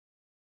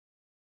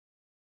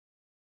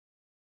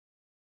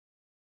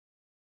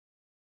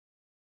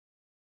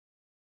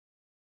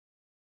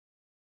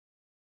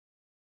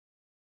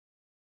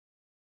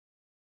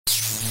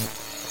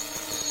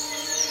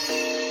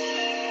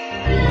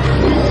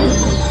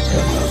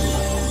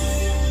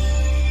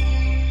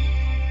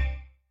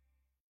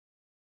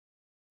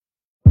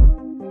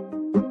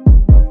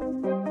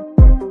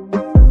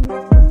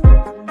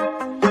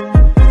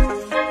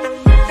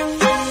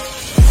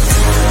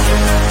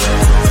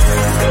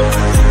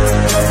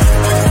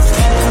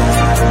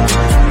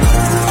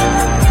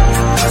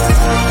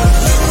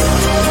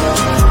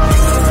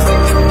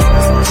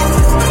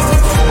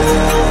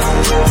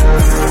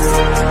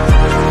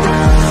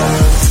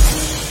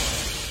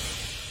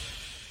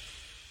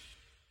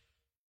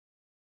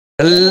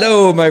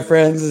Hello, my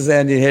friends. This is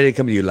Andy and Hetty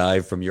coming to you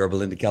live from Yorba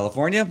Linda,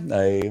 California.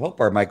 I hope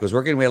our mic was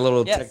working. We had a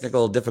little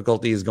technical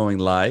difficulties going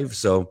live,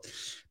 so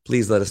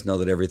please let us know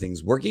that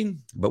everything's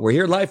working. But we're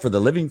here live for the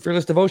Living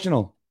Fearless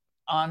Devotional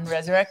on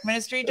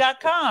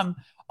resurrectministry.com.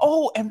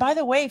 Oh, and by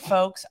the way,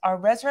 folks, our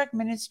Resurrect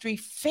Ministry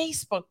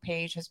Facebook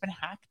page has been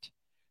hacked.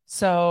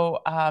 So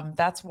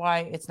that's why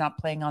it's not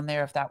playing on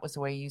there if that was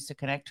the way you used to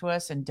connect to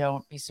us. And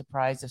don't be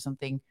surprised if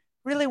something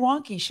really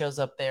wonky shows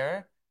up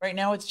there. Right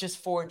now, it's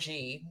just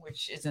 4G,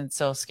 which isn't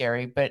so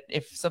scary. But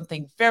if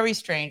something very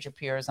strange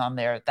appears on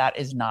there, that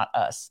is not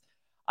us.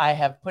 I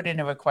have put in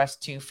a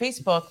request to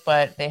Facebook,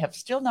 but they have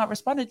still not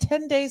responded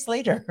 10 days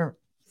later,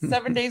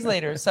 7 days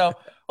later. So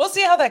we'll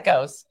see how that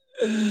goes.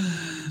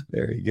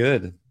 Very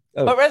good.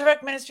 Oh. But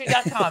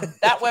resurrectministry.com,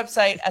 that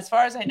website, as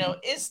far as I know,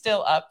 is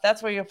still up.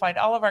 That's where you'll find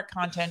all of our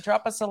content.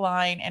 Drop us a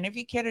line. And if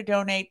you care to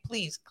donate,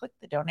 please click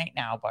the donate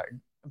now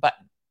button.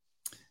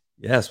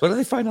 Yes. What do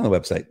they find on the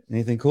website?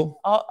 Anything cool?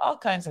 All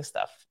kinds of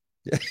stuff.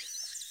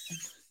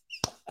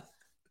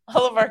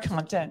 All of our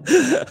content.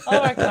 All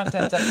of our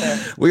content's up there.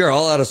 We are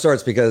all out of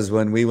sorts because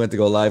when we went to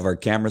go live, our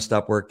camera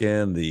stopped working,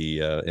 and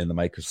the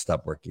mic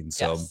stopped working.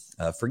 So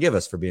forgive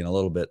us for being a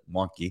little bit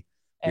wonky.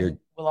 And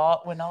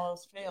when all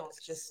else fails,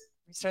 just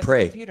restart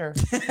the computer.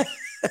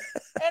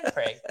 And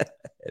pray.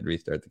 And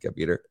restart the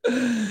computer.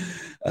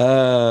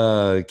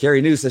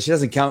 Carrie New says she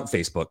doesn't count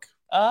Facebook.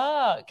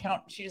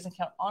 She doesn't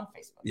count on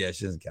Facebook. Yeah,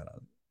 she doesn't count on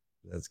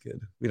it. That's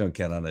good. We don't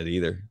count on it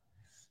either.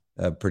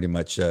 Pretty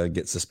much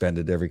get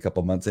suspended every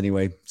couple months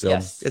anyway. So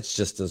it's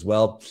just as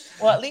well.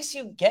 Well, at least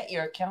you get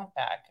your account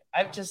back.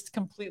 I've just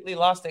completely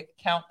lost an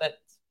account that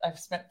I've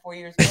spent 4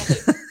 years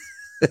building.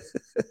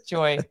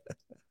 Joy.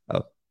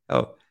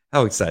 Oh,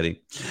 how exciting.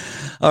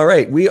 All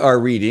right. We are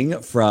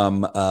reading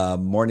from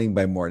Morning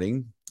by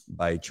Morning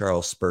by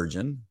Charles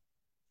Spurgeon.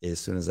 As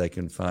soon as I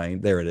can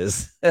find, there it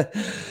is,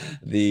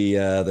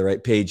 the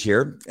right page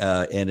here.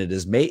 And it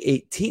is May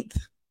 18th.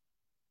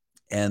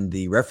 And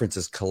the reference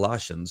is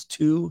Colossians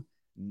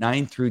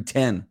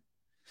 2:9-10.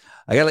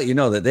 I got to let you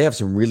know that they have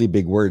some really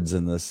big words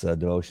in this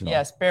devotional.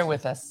 Yes, bear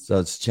with us. So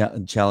it's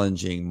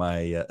challenging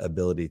my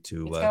ability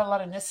to it's got a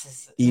lot of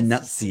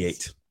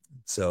enunciate.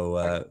 So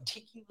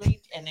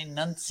articulate and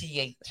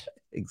enunciate.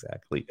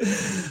 Exactly.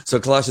 So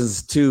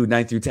Colossians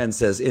 2:9-10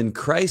 says, in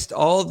Christ,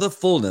 all the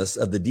fullness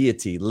of the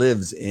deity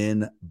lives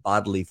in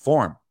bodily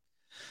form.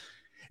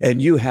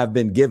 And you have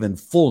been given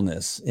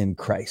fullness in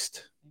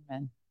Christ.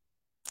 Amen.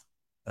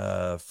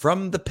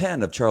 From the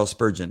pen of Charles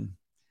Spurgeon,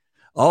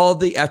 all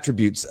the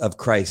attributes of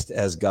Christ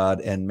as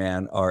God and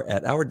man are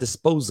at our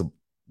disposal.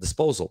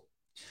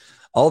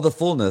 All the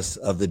fullness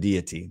of the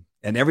deity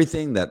and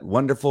everything that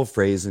wonderful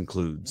phrase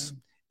includes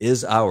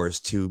is ours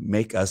to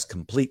make us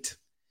complete,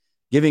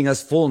 giving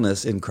us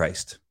fullness in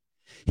Christ.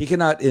 He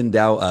cannot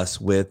endow us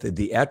with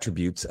the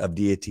attributes of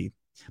deity,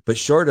 but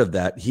short of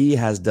that, he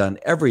has done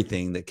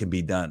everything that can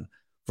be done.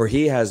 For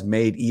he has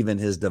made even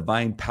his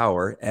divine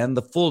power and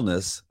the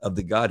fullness of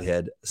the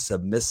Godhead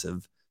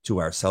submissive to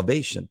our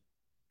salvation.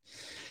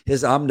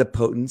 His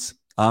omnipotence,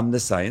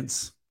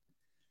 omniscience,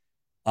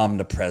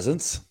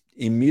 omnipresence,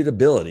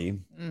 immutability,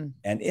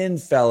 and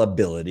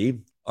infallibility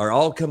are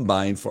all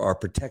combined for our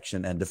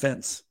protection and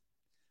defense.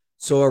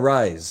 So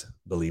arise,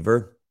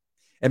 believer,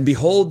 and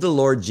behold the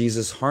Lord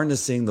Jesus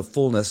harnessing the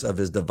fullness of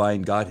his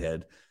divine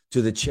Godhead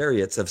to the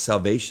chariots of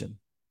salvation.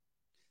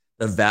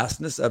 The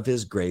vastness of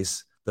his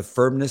grace, the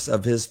firmness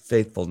of his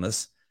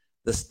faithfulness,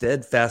 the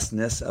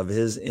steadfastness of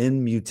his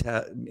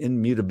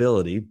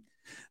immutability,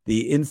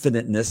 the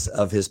infiniteness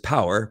of his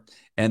power,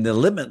 and the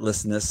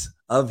limitlessness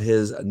of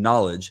his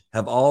knowledge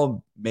have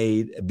all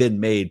been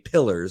made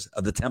pillars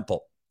of the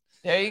temple.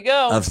 There you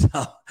go.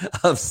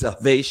 Of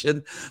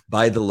salvation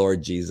by the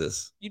Lord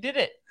Jesus. You did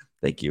it.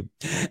 Thank you.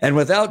 And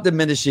without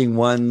diminishing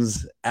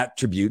one's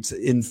attributes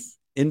in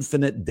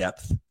infinite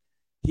depth,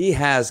 he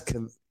has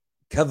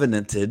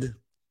covenanted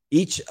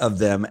each of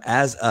them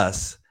as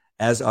us,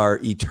 as our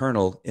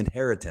eternal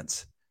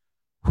inheritance.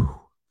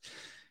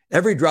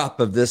 Every drop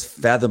of this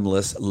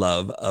fathomless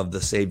love of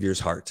the Savior's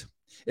heart,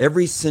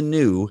 every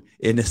sinew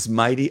in his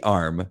mighty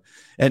arm,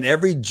 and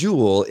every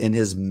jewel in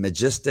his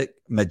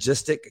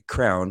majestic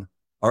crown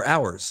are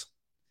ours.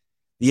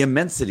 The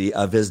immensity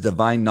of his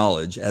divine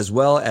knowledge, as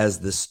well as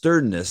the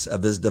sternness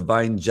of his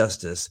divine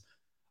justice,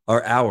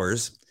 are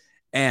ours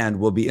and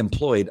will be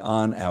employed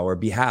on our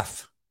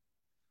behalf.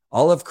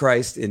 All of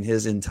Christ in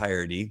his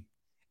entirety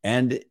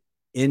and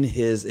in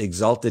his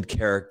exalted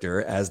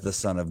character as the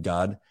Son of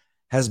God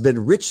has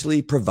been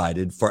richly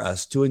provided for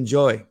us to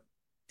enjoy.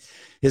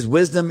 His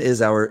wisdom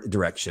is our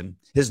direction,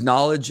 his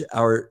knowledge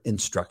our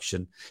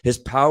instruction, his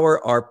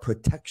power our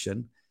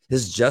protection,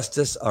 his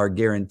justice our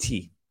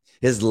guarantee,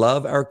 his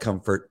love our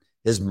comfort,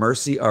 his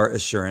mercy our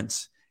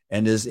assurance,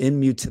 and his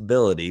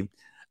immutability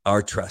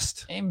our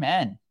trust.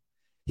 Amen.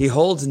 He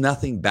holds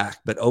nothing back,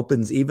 but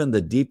opens even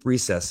the deep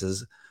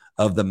recesses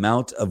of the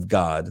mount of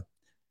God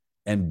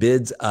and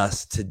bids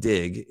us to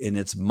dig in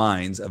its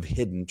mines of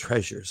hidden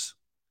treasures.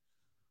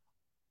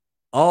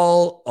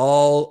 All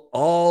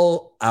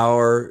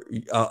our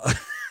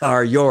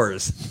are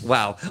yours.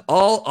 Wow.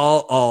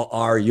 All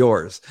are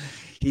yours.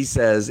 He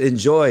says,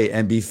 enjoy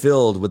and be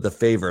filled with the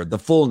favor, the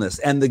fullness,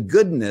 and the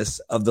goodness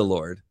of the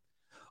Lord.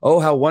 Oh,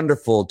 how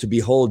wonderful to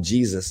behold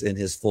Jesus in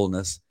his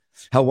fullness.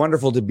 How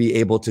wonderful to be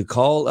able to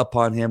call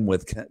upon him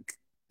with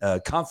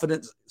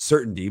confident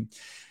certainty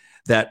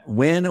that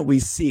when we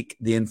seek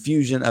the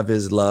infusion of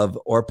his love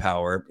or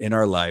power in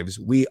our lives,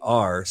 we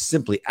are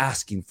simply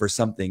asking for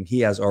something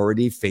he has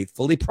already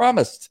faithfully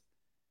promised.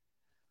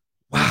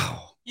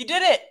 Wow. You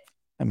did it.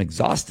 I'm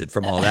exhausted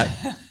from all that.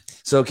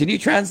 So can you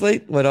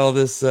translate what all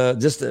this,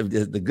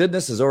 the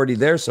goodness is already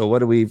there. So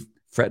what are we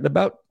fretting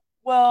about?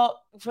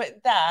 Well,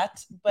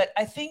 but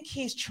I think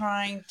he's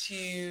trying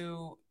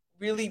to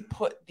really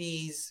put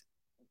these,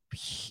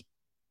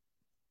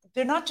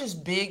 they're not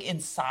just big in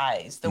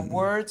size. The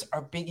words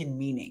are big in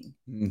meaning.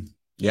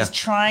 Yeah. He's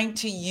trying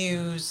to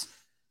use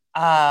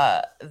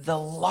the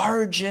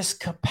largest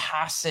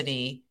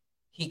capacity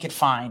he could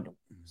find.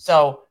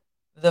 So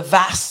the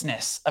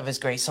vastness of his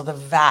grace. So the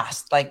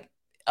vast, like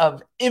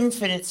of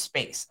infinite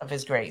space of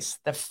his grace,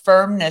 the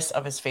firmness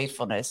of his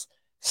faithfulness,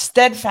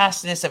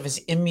 steadfastness of his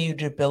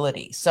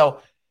immutability. So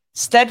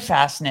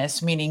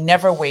steadfastness, meaning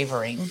never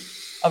wavering,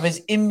 of his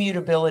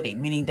immutability,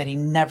 meaning that he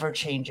never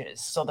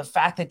changes. So the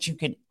fact that you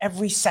can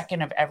every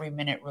second of every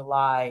minute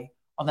rely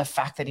on the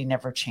fact that he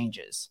never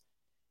changes.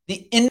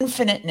 The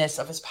infiniteness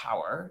of his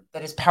power,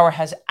 that his power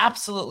has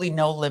absolutely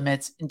no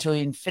limits into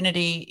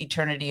infinity,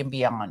 eternity, and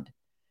beyond.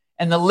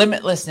 And the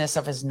limitlessness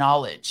of his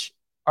knowledge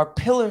are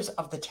pillars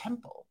of the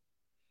temple.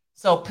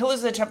 So pillars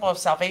of the temple of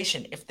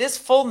salvation. If this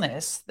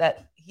fullness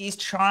that he's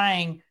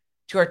trying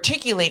to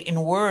articulate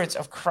in words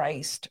of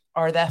Christ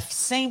are the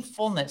same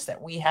fullness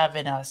that we have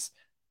in us,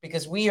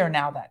 because we are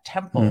now that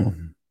temple.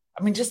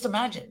 I mean, just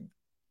imagine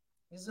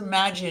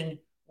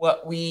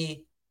what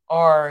we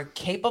are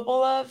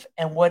capable of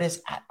and what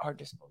is at our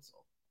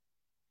disposal.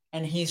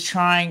 And he's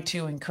trying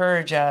to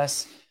encourage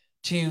us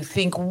to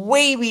think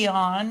way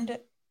beyond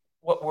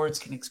what words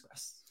can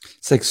express.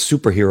 It's like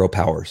superhero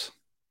powers.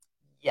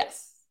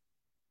 Yes.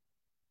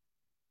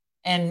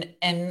 And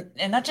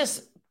not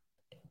just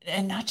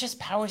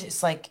powers.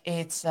 It's like,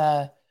 it's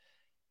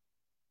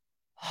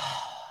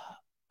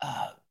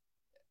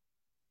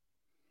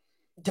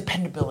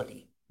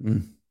dependability.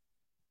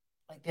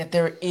 Like that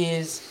there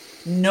is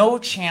no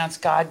chance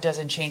God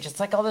doesn't change. It's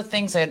like all the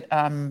things that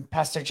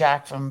Pastor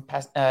Jack from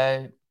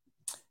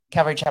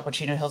Calvary Chapel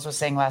Chino Hills was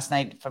saying last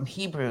night from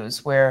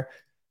Hebrews, where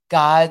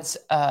God's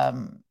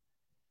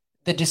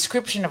the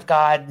description of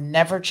God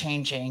never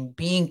changing,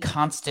 being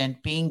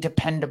constant, being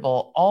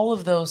dependable, all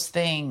of those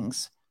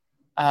things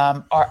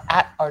are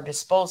at our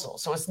disposal.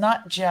 So it's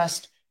not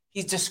just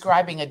he's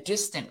describing a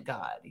distant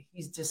God.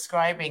 He's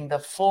describing the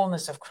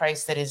fullness of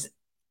Christ that is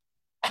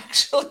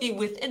actually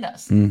within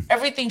us.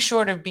 Everything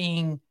short of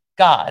being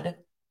God,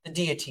 the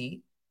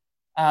deity,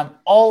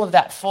 all of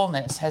that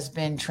fullness has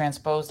been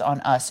transposed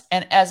on us.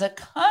 And as a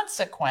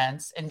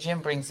consequence, and Jim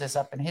brings this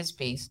up in his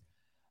piece,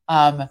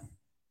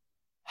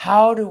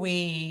 how do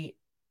we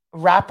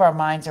wrap our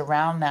minds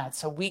around that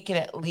so we can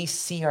at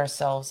least see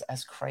ourselves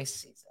as Christ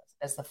sees us,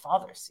 as the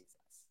Father sees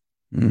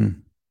us?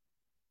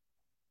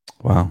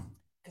 Wow.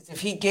 Because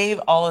if he gave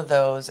all of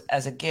those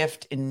as a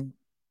gift in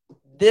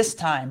this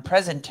time,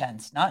 present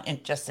tense, not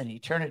just in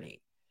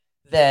eternity,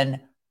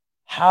 then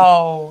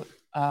how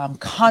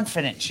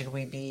confident should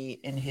we be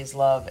in his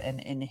love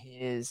and in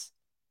his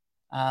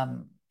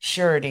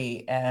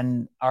surety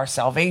and our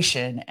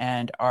salvation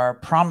and our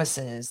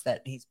promises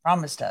that he's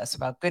promised us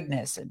about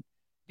goodness and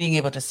being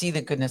able to see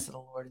the goodness of the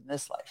Lord in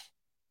this life.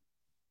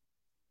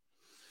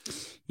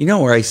 You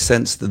know where I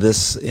sensed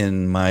this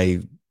in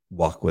my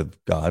walk with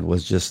God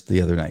was just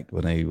the other night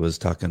when I was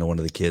talking to one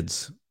of the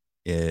kids,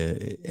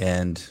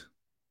 and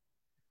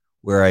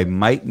where I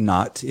might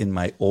not in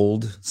my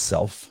old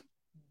self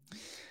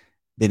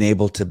been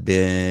able to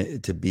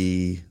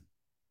be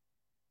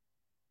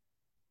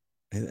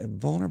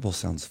vulnerable.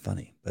 Sounds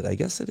funny, but I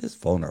guess it is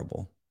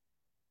vulnerable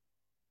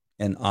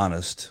and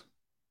honest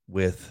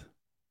with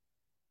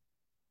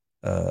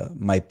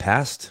my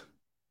past,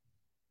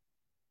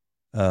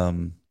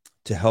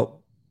 to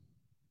help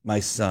my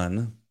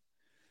son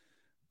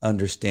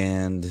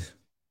understand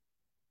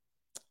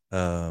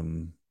how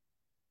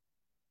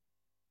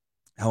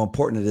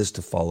important it is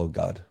to follow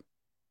God,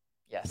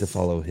 Yes. to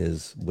follow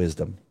his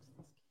wisdom.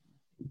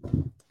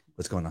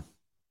 What's going on?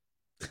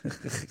 A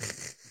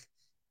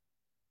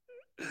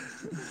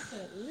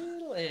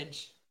little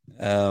edge.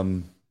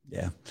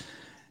 Yeah.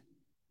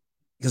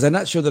 Because I'm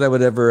not sure that I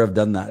would ever have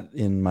done that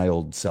in my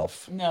old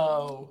self.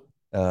 No.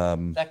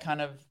 That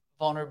kind of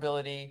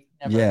vulnerability.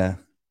 Never. Yeah.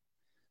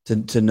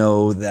 To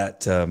know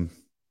that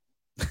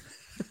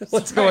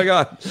what's going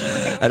on?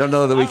 I don't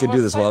know that we can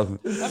do this well.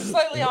 I'm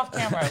slightly off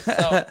camera.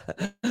 So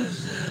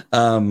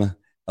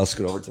I'll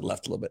scoot over to the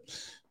left a little bit.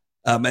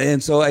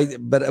 And so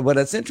but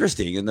what's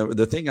interesting, and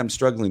the thing I'm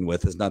struggling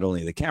with is not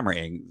only the camera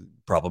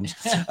problems,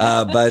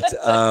 but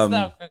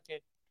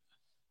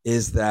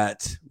is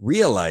that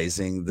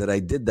realizing that I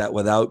did that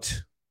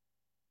without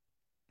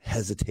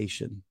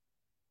hesitation.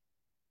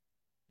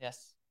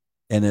 Yes.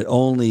 And it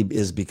only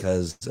is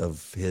because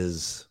of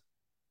his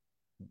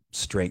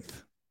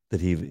strength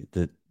that he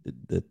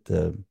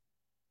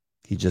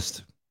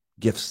just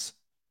gifts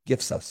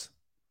us.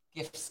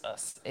 Gifts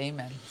us.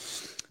 Amen.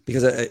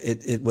 Because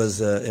it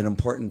was an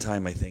important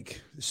time, I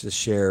think, to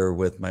share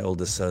with my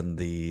oldest son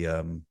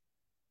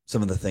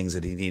some of the things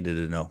that he needed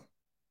to know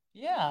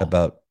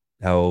about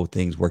how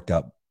things worked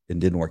out and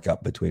didn't work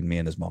out between me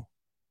and his mom.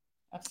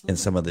 Absolutely. And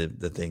some of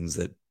the things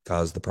that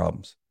caused the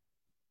problems.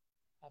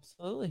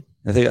 Absolutely.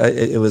 I think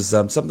it was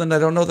something I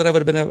don't know that I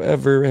would have been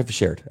ever have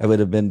shared. I would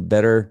have been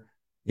better,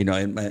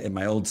 in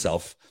my old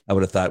self. I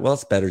would have thought, well,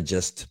 it's better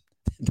just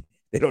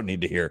they don't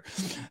need to hear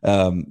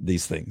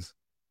these things.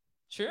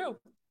 True.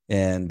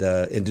 And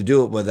to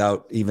do it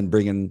without even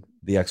bringing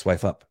the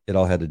ex-wife up, it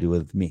all had to do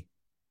with me.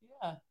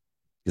 Yeah.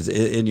 Because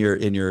in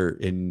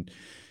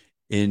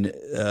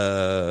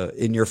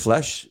your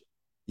flesh,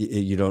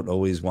 you don't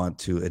always want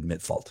to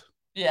admit fault.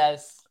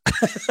 Yes.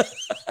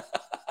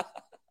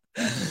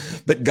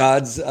 But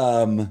God's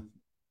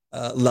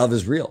love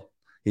is real.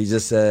 He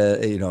just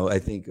I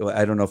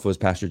don't know if it was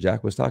Pastor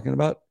Jack was talking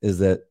about, is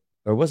that,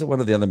 or was it one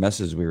of the other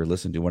messages we were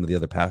listening to, one of the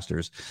other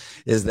pastors,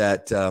 is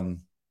that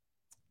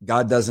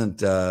God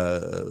doesn't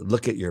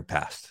look at your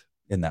past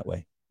in that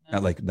way.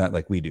 No. Not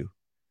like we do.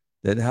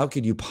 That how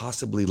could you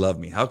possibly love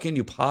me? How can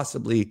you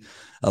possibly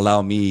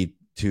allow me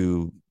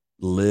to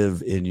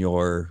live in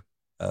your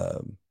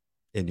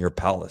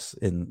palace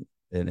and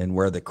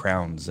wear the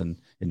crowns and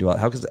do all,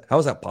 how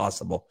is that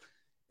possible?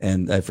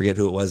 And I forget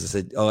who it was. I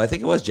said, I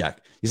think it was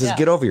Jack. He says,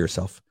 get over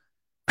yourself.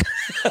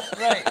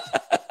 Right.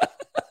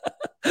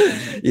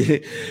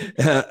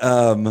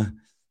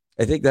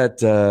 I think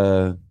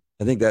that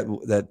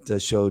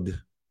showed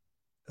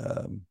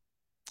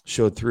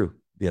through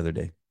the other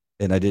day.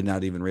 And I did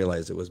not even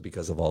realize it was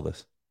because of all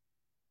this.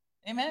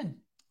 Amen.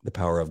 The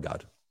power of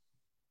God.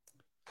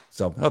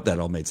 So I hope that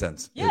all made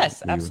sense.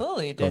 Yes,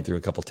 absolutely. Going through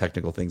a couple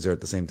technical things there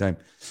at the same time.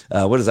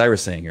 What is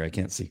Iris saying here? I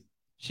can't see.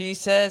 She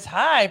says,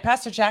 hi,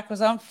 Pastor Jack was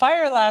on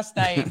fire last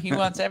night. He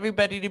wants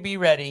everybody to be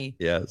ready.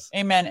 Yes.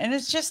 Amen. And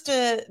it's just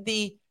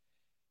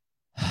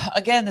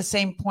again, the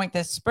same point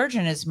that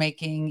Spurgeon is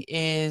making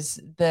is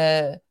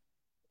the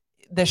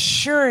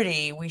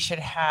surety we should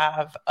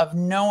have of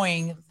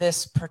knowing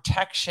this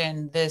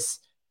protection, this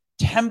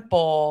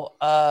temple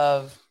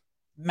of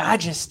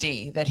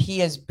majesty that he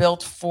has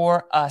built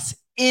for us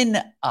in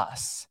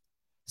us.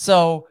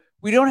 So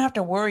we don't have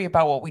to worry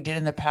about what we did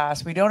in the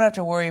past. We don't have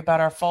to worry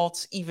about our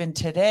faults even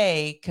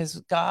today, because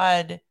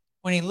God,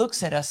 when he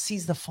looks at us,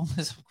 sees the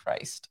fullness of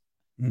Christ.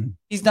 Mm.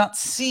 He's not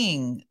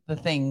seeing the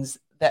things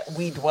that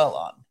we dwell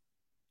on.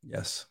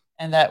 Yes.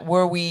 And that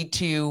were we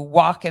to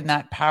walk in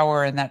that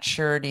power and that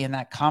surety and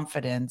that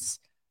confidence,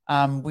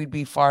 we'd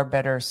be far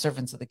better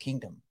servants of the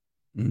kingdom.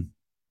 Mm.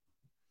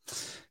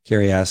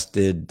 Carrie asked,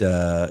 did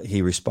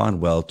he respond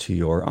well to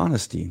your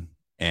honesty?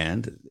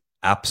 And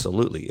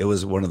absolutely. It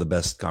was one of the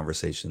best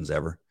conversations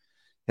ever.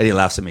 And he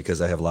laughs at me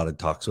because I have a lot of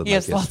talks with him. He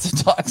has lots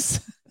of talks.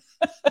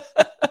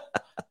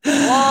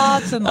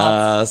 Lots and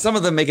lots. Some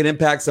of them make an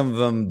impact, some of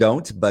them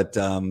don't, but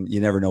you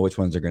never know which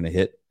ones are going to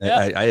hit.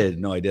 Yep. I had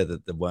no idea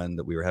that the one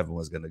that we were having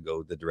was going to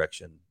go the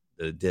direction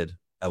that it did.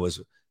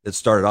 It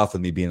started off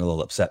with me being a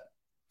little upset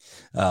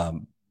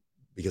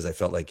because I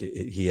felt like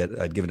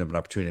I'd given him an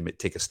opportunity to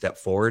take a step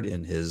forward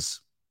in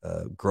his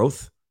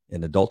growth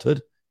in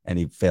adulthood, and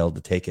he failed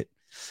to take it.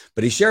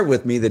 But he shared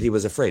with me that he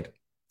was afraid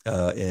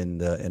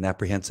and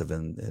apprehensive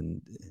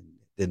and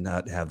did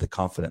not have the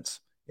confidence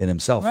in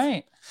himself.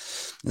 Right.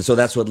 And so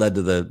that's what led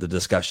to the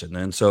discussion.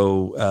 And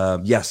so,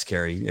 yes,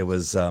 Carrie, it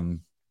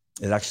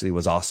actually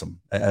was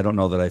awesome. I don't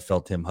know that I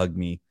felt him hug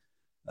me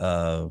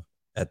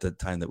at the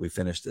time that we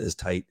finished as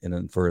tight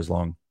and for as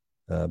long.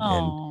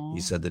 And he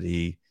said that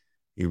he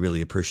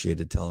really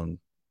appreciated telling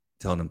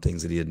him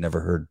things that he had never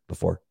heard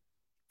before,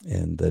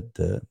 and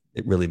that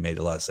it really made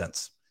a lot of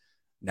sense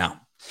now.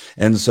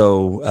 And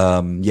so,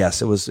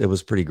 yes, it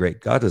was pretty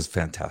great. God is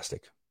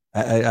fantastic.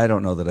 I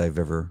don't know that I've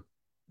ever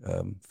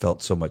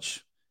felt so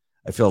much.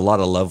 I feel a lot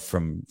of love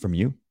from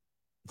you,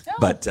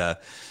 but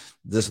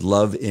this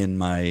love in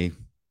my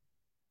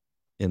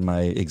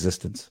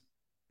existence,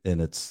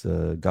 and it's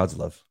God's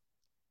love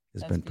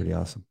has been pretty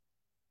awesome.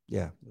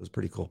 Yeah, it was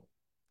pretty cool.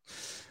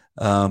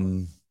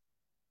 What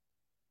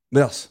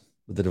else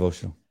with the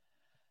devotional?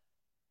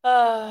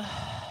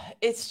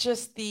 It's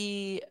just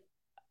I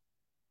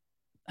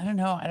don't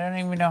know. I don't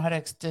even know how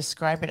to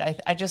describe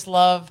it. I just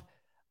love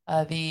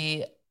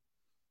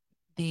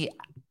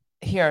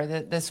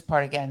this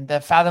part again, the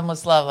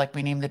fathomless love, like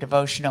we named the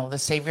devotional, the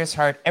Savior's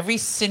heart, every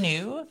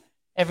sinew,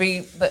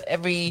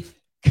 every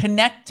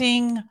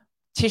connecting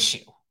tissue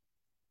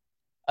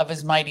of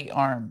his mighty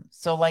arm.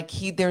 So like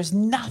there's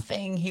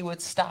nothing he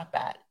would stop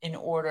at in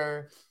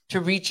order to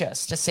reach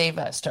us, to save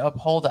us, to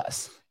uphold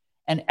us.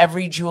 And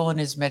every jewel in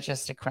his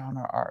majestic crown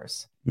are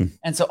ours. Mm.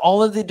 And so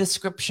all of the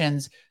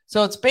descriptions,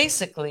 so it's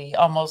basically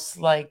almost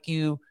like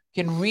you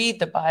can read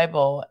the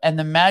Bible and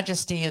the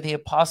majesty of the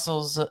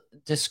apostles'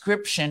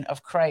 description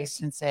of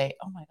Christ and say,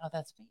 oh my God,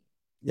 that's me.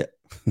 Yeah.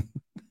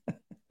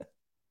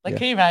 Like, Yeah.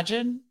 can you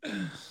imagine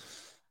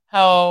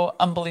how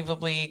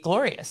unbelievably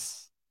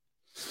glorious?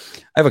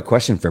 I have a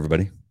question for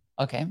everybody.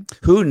 Okay.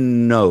 Who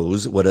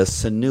knows what a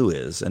sinew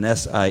is? An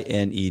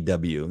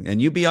sinew.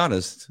 And you be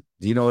honest.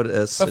 Do you know what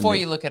a sinew? Before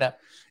you look it up.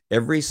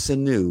 Every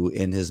sinew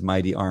in his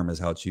mighty arm is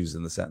how it's used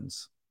in the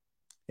sentence.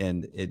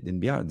 And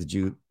be honest, did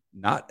you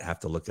not have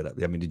to look it up?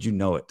 I mean, did you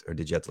know it or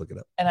did you have to look it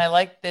up? And I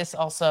like this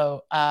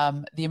also,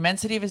 the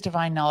immensity of his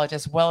divine knowledge,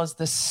 as well as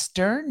the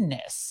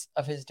sternness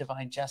of his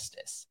divine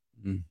justice.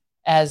 Mm.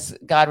 As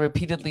God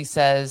repeatedly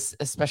says,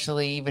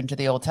 especially even to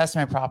the Old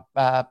Testament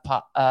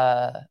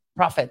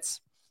prophets,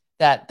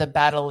 that the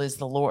battle is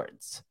the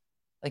Lord's.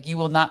 Like, you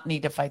will not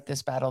need to fight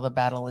this battle. The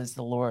battle is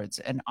the Lord's.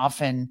 And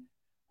often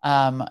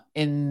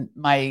in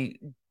my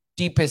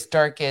deepest,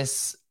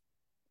 darkest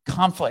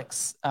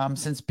conflicts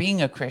since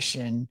being a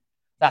Christian,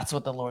 that's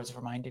what the Lord's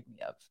reminded me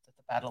of, that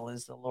the battle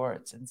is the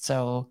Lord's. And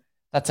so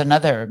that's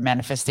another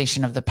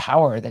manifestation of the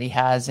power that he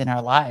has in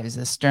our lives.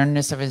 The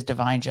sternness of his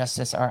divine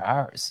justice are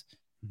ours,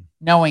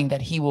 knowing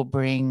that he will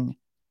bring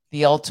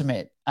the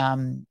ultimate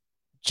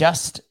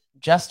justice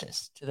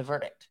to the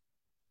verdict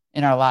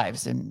in our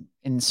lives and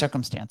in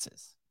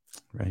circumstances.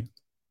 Right.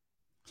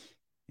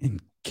 And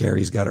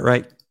Carrie's got it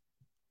right.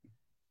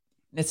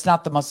 It's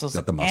not the muscles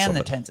Not the muscle, and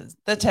the but... tendons.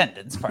 The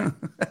tendons part.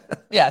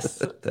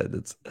 Yes.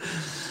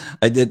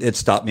 It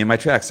stopped me in my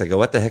tracks. I go,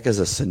 what the heck is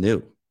a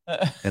sinew?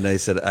 And I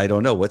said, I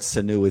don't know. What's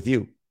sinew with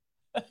you?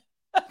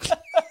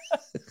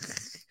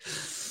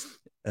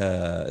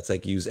 It's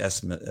like use I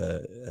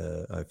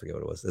forget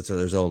what it was.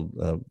 There's old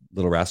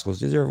Little Rascals.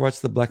 Did you ever watch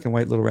the black and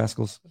white Little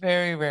Rascals?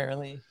 Very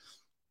rarely.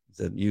 It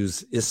said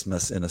use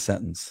isthmus in a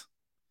sentence.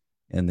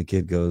 And the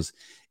kid goes,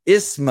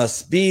 "This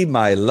must be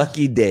my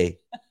lucky day."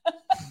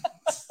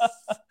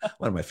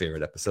 One of my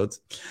favorite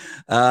episodes.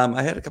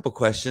 I had a couple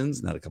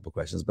questions, not a couple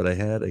questions, but I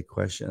had a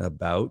question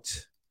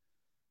about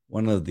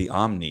one of the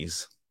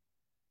omnis.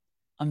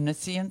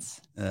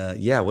 Omniscience?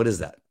 Yeah, what is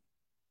that?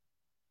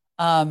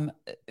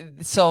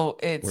 So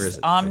it's it?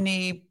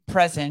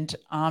 omnipresent.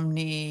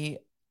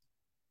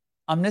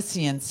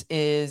 Omniscience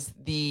is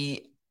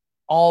the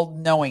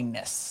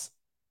all-knowingness,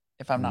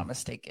 if I'm not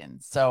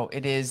mistaken. So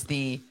it is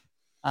the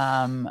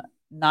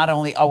not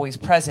only always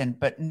present,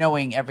 but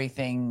knowing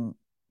everything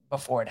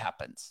before it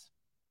happens.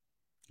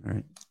 All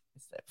right.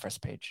 It's that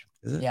first page.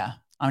 Is it? Yeah.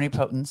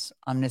 Omnipotence,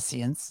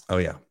 omniscience. Oh,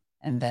 yeah.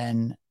 And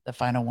then the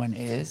final one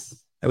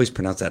is? I always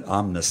pronounce that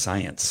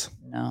omniscience.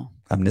 No.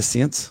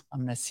 Omniscience?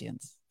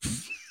 Omniscience.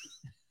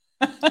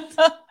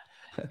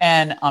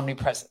 And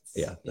omnipresence.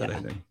 Yeah. That I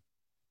know.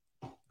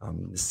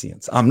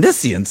 Omniscience.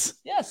 Omniscience?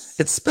 Yes.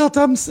 It's spelled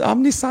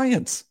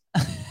omniscience.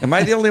 Am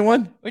I the only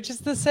one? Which is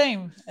the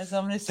same as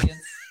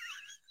omniscience.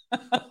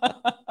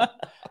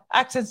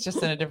 Accent's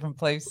just in a different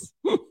place.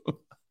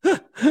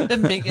 The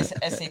biggest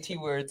SAT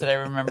words that I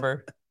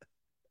remember.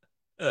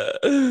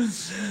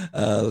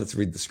 Let's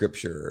read the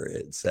scripture.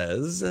 It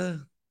says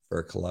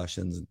for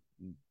Colossians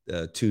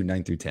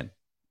 2:9-10.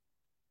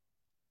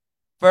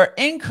 For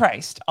in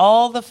Christ,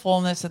 all the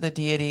fullness of the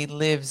deity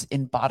lives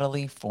in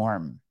bodily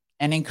form.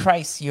 And in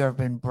Christ, you have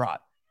been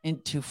brought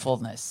into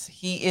fullness.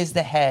 He is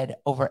the head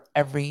over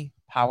every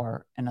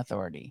power and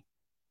authority.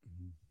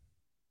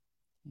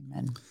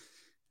 Amen.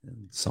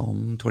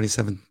 Psalm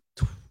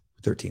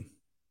 27:13.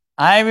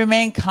 I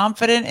remain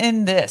confident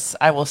in this.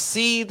 I will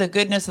see the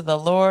goodness of the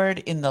Lord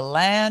in the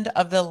land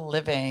of the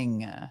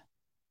living,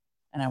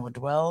 and I will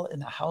dwell in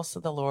the house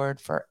of the Lord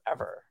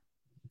forever.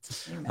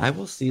 Amen. I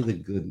will see the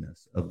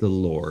goodness of the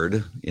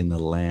Lord in the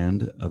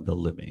land of the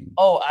living.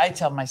 Oh, I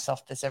tell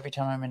myself this every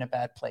time I'm in a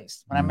bad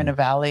place. When I'm in a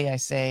valley, I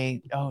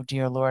say, oh,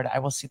 dear Lord, I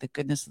will see the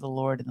goodness of the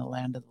Lord in the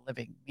land of the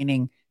living,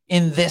 meaning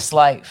in this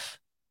life.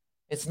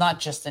 It's not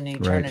just in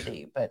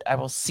eternity, but I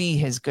will see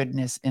his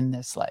goodness in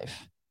this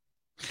life.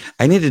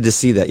 I needed to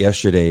see that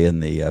yesterday in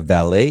the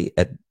valet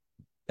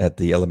at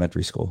the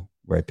elementary school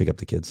where I pick up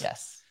the kids.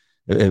 Yes.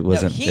 It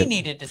wasn't. He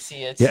needed to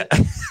see it. Yeah.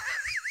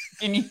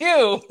 In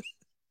you.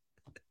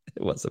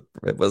 It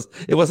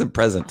wasn't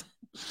present.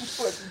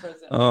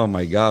 Oh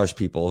my gosh,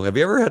 people. Have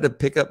you ever had to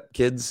pick up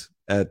kids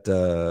at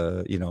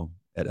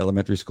at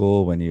elementary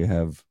school when you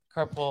have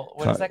carpool?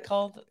 What is that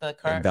called? The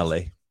car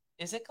valet.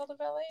 Is it called a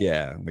valet?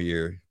 Yeah,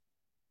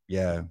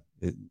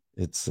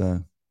 it's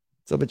a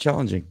bit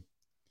challenging.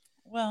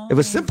 Well, it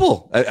was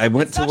simple. I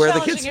went to where the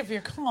kids. If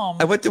you're calm.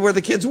 I went to where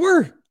the kids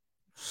were.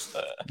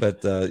 But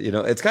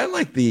it's kind of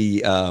like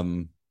the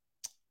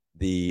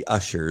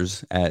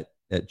ushers at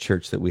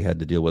church that we had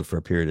to deal with for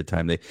a period of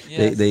time.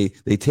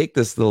 They take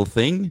this little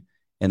thing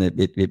and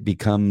it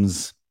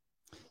becomes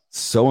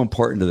so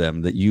important to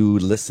them that you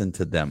listen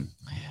to them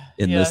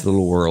in this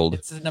little world.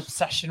 It's an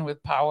obsession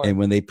with power. And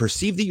when they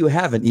perceive that you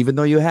haven't, even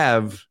though you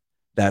have,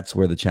 that's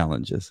where the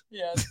challenge is.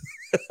 Yes.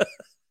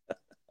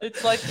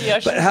 It's like the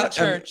ushers at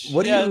church.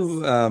 What do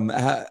you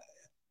that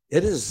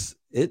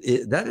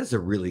is a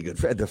really good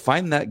to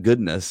find that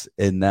goodness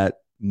in that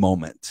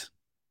moment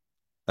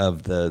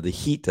of the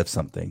heat of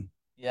something.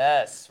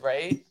 Yes,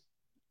 right.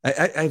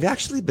 I've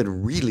actually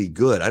been really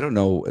good. I don't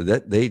know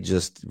that they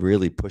just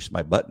really pushed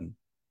my button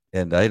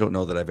And I don't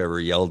know that I've ever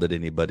yelled at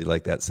anybody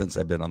like that since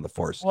I've been on the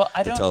force. Well,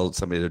 I to don't tell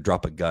somebody to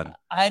drop a gun.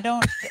 I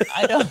don't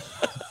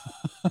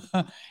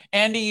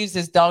Andy used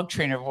his dog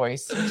trainer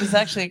voice, which is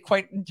actually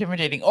quite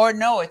intimidating. Or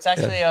no, it's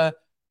actually a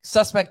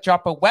suspect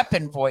drop a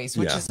weapon voice,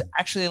 which is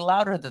actually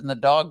louder than the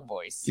dog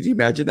voice. Can you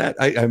imagine that?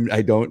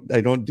 I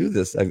don't do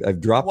this.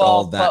 I've dropped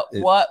all that.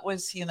 But what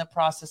was he in the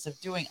process of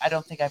doing? I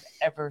don't think I've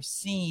ever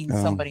seen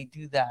somebody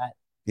do that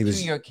to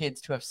your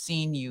kids, to have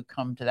seen you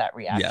come to that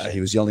reaction. Yeah,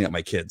 he was yelling at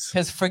my kids.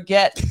 Because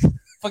forget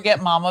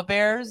mama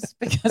bears,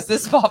 because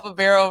this mama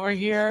bear over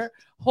here,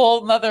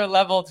 whole nother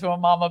level to a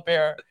mama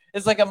bear.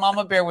 It's like a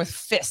mama bear with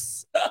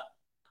fists.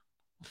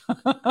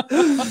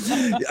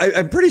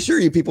 I'm pretty sure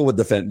you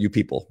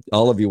people,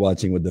 all of you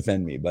watching would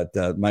defend me, but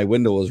my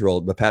window was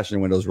rolled, the passenger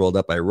window was rolled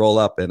up. I roll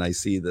up and I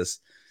see this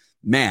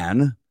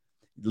man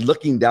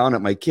looking down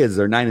at my kids.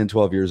 They're 9 and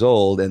 12 years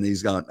old. And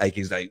he's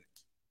like,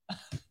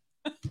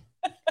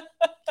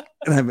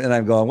 and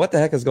I'm going, what the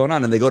heck is going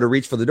on? And they go to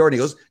reach for the door and he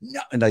goes,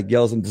 no. And I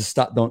yells him to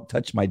stop, don't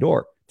touch my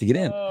door to get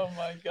in. Oh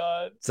my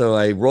God. So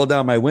I roll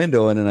down my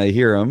window and then I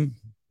hear him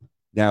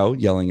now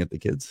yelling at the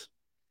kids.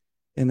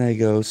 And I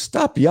go,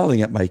 stop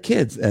yelling at my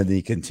kids. And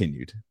he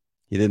continued.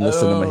 He didn't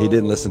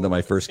listen to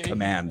my first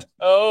command.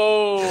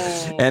 Oh.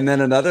 And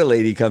then another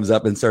lady comes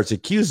up and starts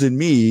accusing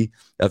me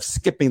of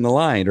skipping the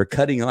line or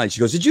cutting a line.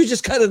 She goes, did you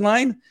just cut in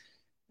line?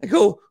 I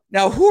go,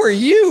 now who are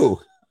you?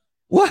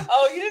 What?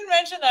 Oh, you didn't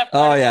mention that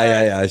part. Oh,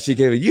 yeah. She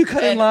gave it. You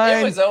cut in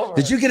line. It was over.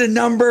 Did you get a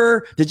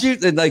number? Did you?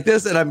 And like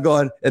this? And I'm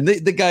going, and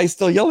the guy's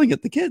still yelling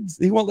at the kids.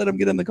 He won't let them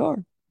get in the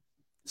car.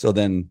 So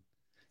then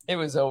it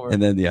was over.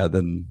 And then,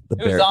 then the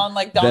bear was on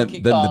like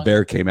Donkey Kong. Then the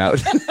bear came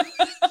out.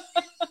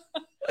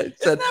 I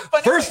said,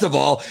 first of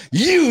all,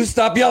 you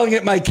stop yelling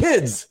at my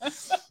kids.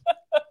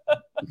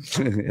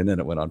 And then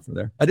it went on from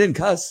there. I didn't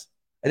cuss.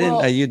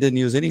 You didn't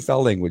use any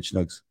foul language,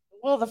 Snugs.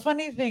 Well, the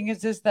funny thing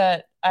is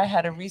that I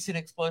had a recent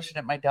explosion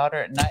at my daughter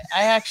at night.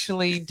 I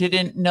actually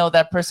didn't know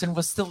that person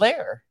was still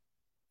there.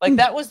 Like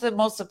that was the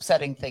most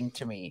upsetting thing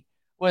to me,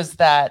 was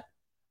that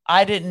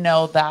I didn't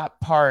know that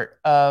part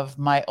of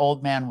my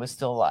old man was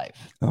still alive.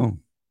 Oh.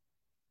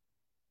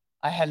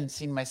 I hadn't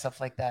seen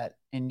myself like that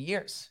in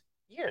years.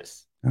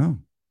 Oh.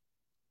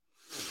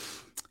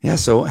 Yeah.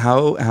 So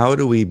how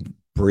do we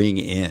bring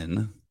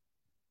in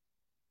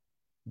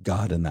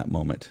God in that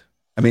moment?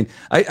 I mean,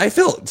 I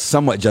feel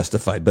somewhat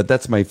justified, but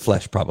that's my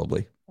flesh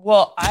probably.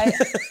 Well,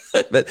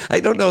 but I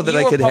don't know that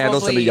I could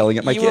handle somebody yelling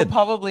at my kid. You were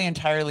probably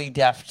entirely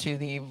deaf to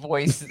the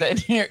voice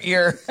that in your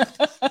ear.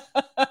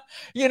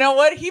 You know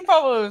what? He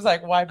probably was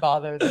like, why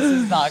bother? This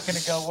is not going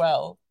to go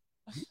well.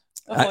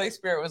 The Holy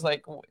Spirit was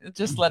like,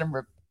 just let him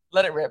rip.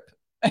 Let it rip.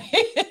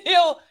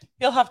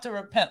 He'll have to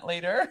repent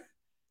later.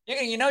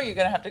 You're going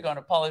to have to go and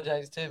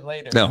apologize to him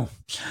later. No,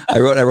 I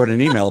wrote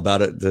an email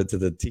about it to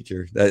the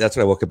teacher. That's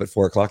why I woke up at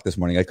 4:00 this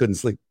morning. I couldn't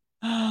sleep.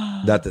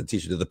 Not the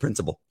teacher, to the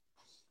principal.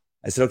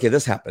 I said, okay,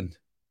 this happened.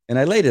 And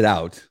I laid it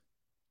out.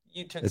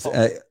 You took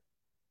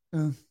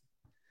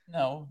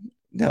No,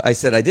 I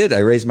said, I did. I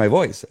raised my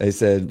voice. I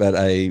said, but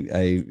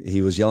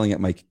he was yelling at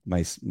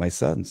my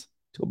sons,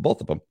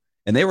 both of them.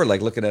 And they were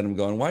like looking at him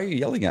going, why are you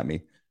yelling at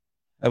me?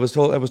 I was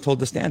told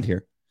to stand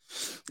here.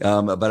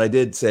 But I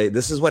did say,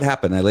 this is what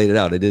happened. I laid it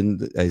out.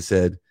 I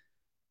said,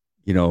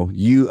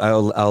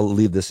 I'll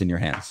leave this in your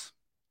hands.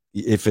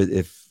 If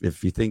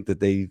you think that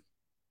they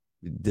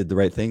did the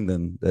right thing,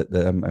 then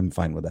I'm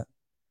fine with that.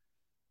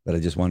 But I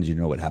just wanted you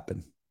to know what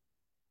happened.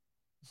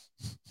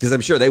 Because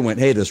I'm sure they went,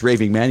 hey, this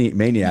raving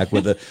maniac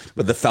with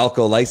the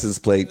Falco license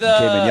plate came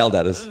and yelled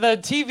at us. The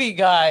TV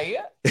guy.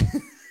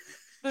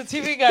 The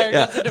TV guy who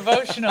does a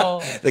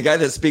devotional. The guy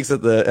that speaks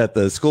at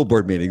the school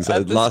board meetings.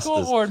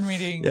 Board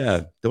meeting.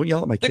 Yeah. Don't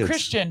yell at my kids. The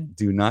Christian.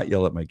 Do not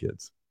yell at my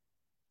kids.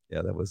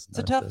 Yeah, that was. It's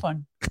a tough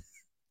one.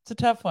 It's a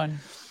tough one.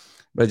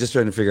 But I'm just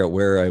trying to figure out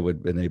where I would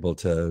have been able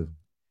to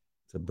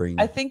bring.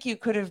 I think you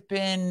could have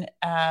been.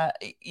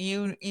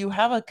 You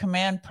have a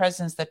command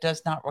presence that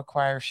does not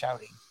require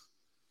shouting.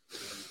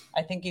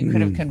 I think you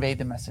could have conveyed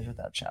the message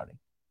without shouting.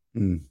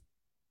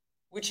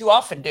 Which you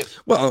often do.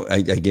 Well,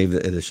 I gave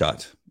it a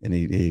shot, and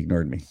he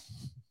ignored me.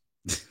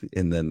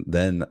 And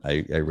then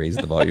I raised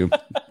the volume.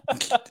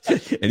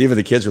 And even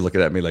the kids were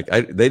looking at me like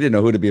they didn't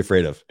know who to be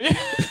afraid of.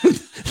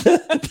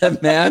 That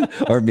man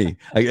or me.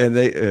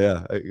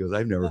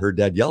 I've never heard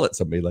Dad yell at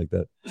somebody like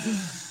that.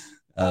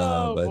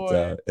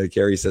 But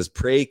Carrie says,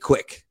 pray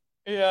quick.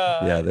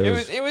 Yeah.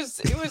 It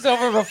was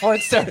over before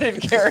it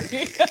started,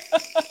 Carrie.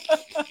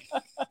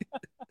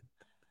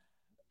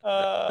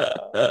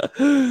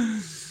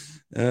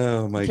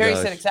 Oh my god! Carrie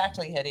said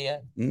exactly,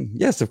 Hediya.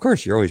 Yes, of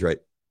course. You're always right.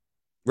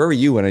 Where were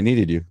you when I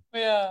needed you?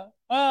 Yeah.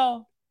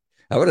 Well,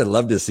 I would have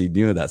loved to see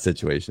you in that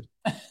situation.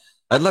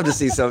 I'd love to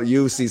see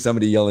see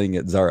somebody yelling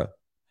at Zara.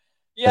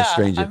 Yeah,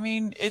 I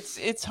mean,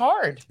 it's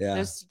hard. Yeah.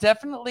 There's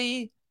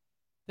definitely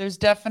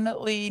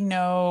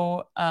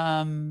no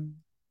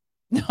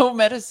no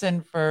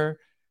medicine for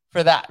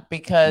that,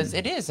 because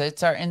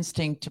it's our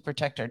instinct to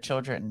protect our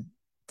children.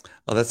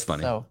 Oh, that's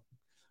funny. So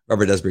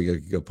Robert does bring a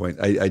good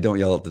point. I don't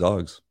yell at the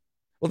dogs.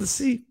 Well, let's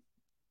see.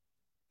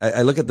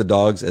 I look at the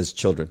dogs as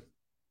children.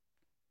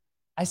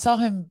 I saw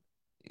him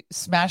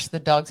smash the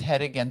dog's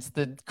head against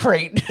the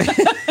crate.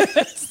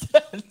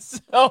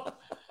 So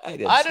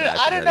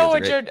I don't know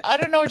what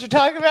you're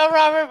talking about,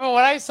 Robert, but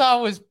what I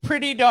saw was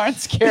pretty darn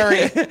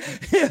scary.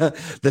 Yeah,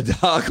 the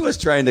dog was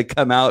trying to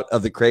come out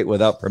of the crate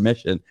without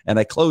permission, and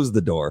I closed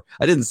the door.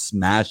 I didn't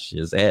smash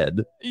his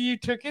head. You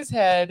took his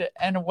head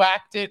and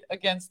whacked it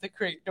against the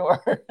crate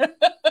door.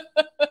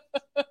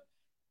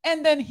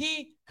 And then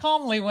he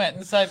calmly went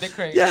inside the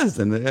crate. Yes,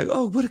 and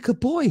oh, what a good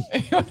boy!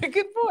 What a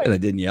good boy! And I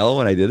didn't yell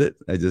when I did it.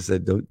 I just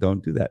said,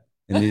 "Don't do that,"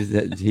 and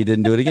he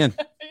didn't do it again.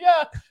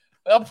 Yeah,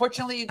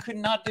 unfortunately, you could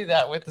not do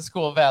that with the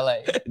school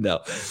valet. No,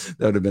 that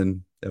would have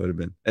been.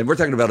 And we're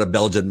talking about a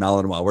Belgian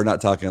Malinois. We're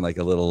not talking like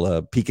a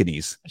little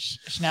Pekingese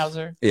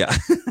Schnauzer. Yeah.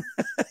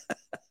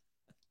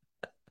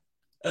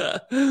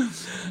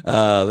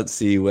 Let's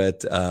see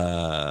what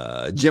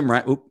Jim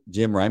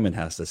Ryman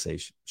has to say.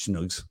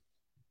 Schnugs.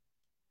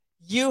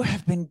 You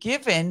have been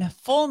given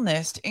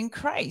fullness in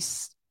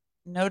Christ.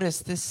 Notice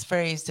this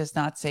phrase does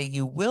not say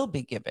you will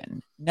be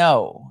given.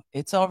 No,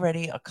 it's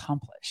already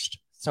accomplished.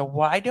 So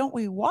why don't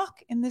we walk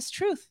in this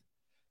truth?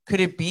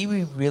 Could it be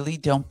we really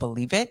don't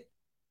believe it?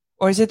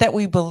 Or is it that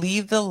we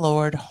believe the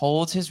Lord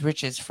holds his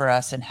riches for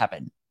us in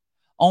heaven,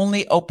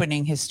 only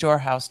opening his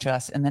storehouse to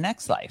us in the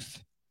next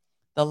life?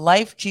 The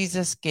life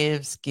Jesus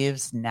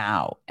gives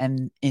now,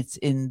 and it's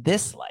in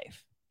this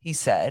life. He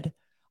said,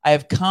 I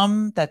have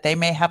come that they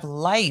may have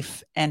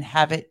life and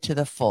have it to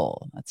the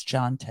full. That's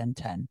John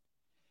 10:10.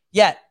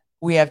 Yet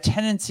we have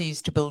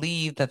tendencies to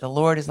believe that the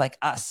Lord is like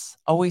us,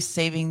 always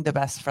saving the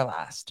best for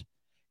last.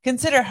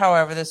 Consider,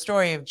 however, the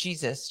story of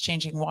Jesus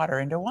changing water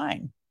into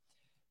wine.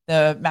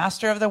 The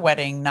master of the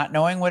wedding, not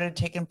knowing what had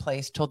taken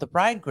place, told the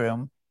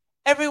bridegroom,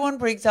 everyone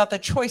brings out the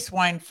choice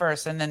wine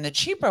first and then the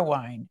cheaper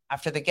wine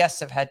after the guests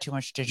have had too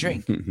much to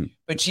drink.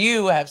 But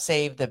you have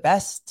saved the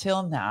best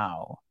till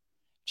now.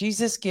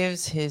 Jesus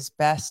gives his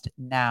best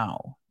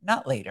now,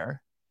 not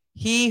later.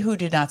 He who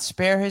did not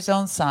spare his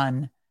own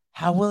son,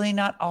 how will he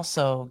not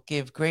also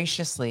give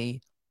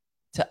graciously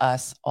to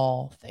us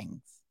all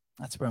things?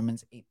 That's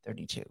Romans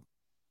 8:32.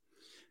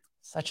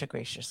 Such a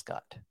gracious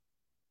God.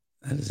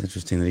 That is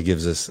interesting that he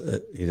gives us,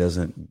 he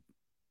doesn't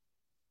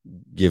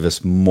give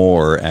us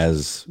more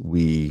as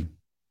we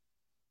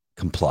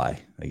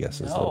comply, I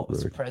guess. No,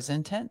 it's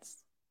present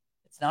tense.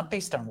 It's not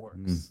based on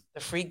works. The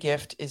free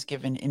gift is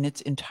given in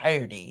its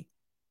entirety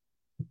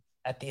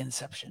at the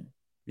inception.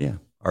 Yeah.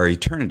 Our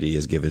eternity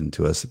is given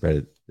to us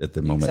right at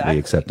the moment we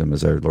accept him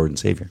as our Lord and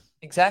Savior.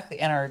 Exactly.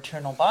 And our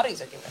eternal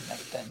bodies are given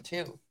then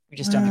too. We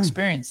just don't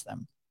experience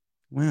them.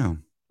 Wow.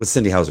 What's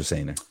Cindy Hauser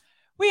saying there?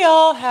 We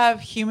all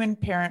have human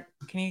parent.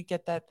 Can you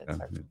get that? That's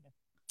hard.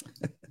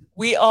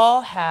 We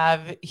all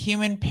have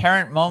human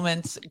parent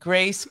moments.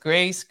 Grace,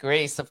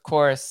 of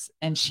course.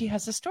 And she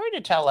has a story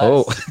to tell us.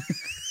 Oh.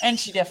 And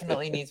she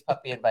definitely needs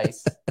puppy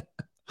advice.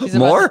 She's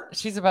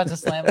about to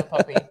slam the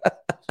puppy.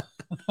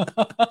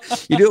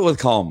 You do it with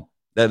calm.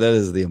 That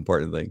is the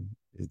important thing.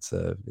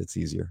 It's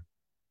easier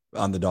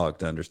on the dog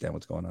to understand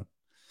what's going on.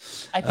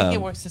 I think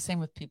it works the same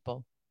with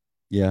people.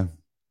 Yeah.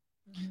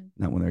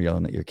 Not when they're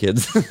yelling at your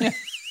kids.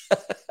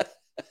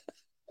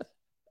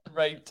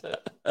 Right.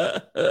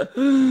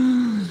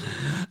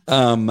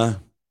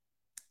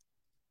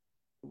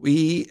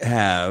 We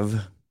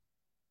have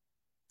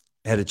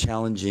had a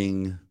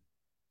challenging,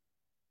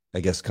 I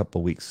guess,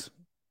 couple weeks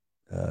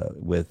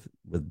with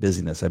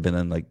busyness. I've been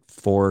in like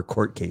 4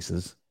 court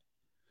cases.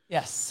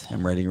 Yes.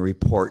 I'm writing a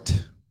report.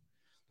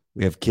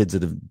 We have kids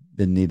that have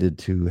been needed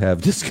to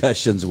have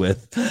discussions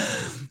with.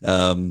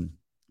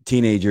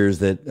 Teenagers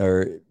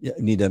that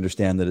need to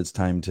understand that it's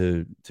time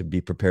to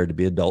be prepared to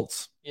be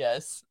adults.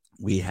 Yes.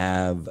 We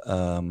have,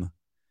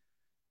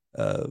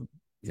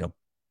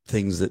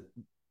 things that,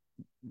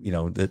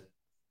 that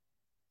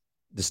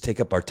just take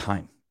up our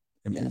time.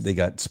 I mean, They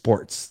got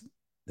sports,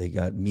 they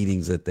got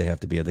meetings that they have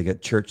to be at, they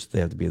got church they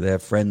have to be, they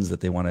have friends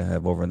that they want to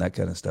have over and that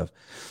kind of stuff.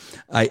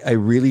 I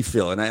really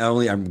feel, and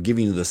I'm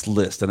giving you this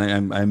list, and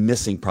I'm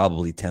missing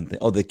probably 10 things.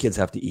 Oh, the kids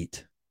have to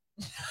eat.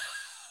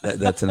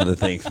 That's another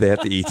thing. They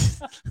have to eat.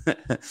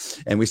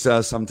 And we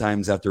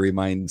sometimes have to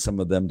remind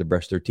some of them to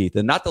brush their teeth,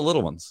 and not the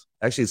little ones.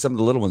 Actually, some of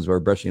the little ones were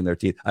brushing their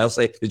teeth. I'll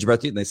say, did you brush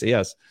teeth? And they say,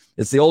 yes.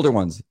 It's the older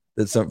ones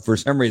that for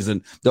some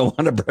reason don't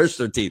want to brush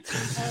their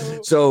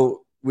teeth.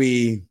 So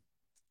we,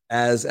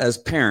 as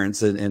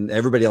parents, and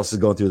everybody else is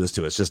going through this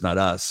too. It's just not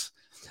us.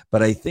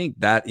 But I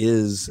think that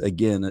is,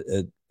 again,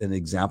 an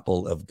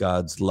example of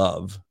God's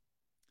love,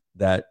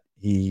 that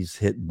he's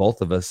hit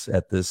both of us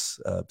at this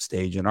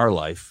stage in our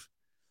life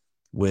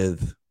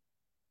with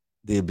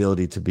the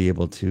ability to be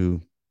able to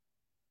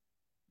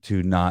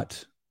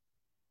not,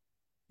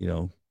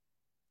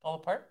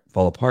 fall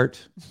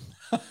apart,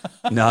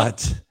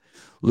 not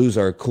lose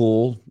our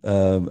cool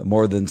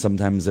more than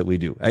sometimes that we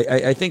do.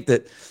 I think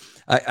that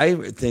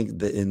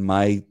in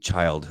my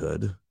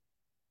childhood,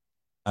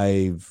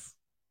 I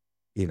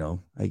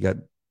got,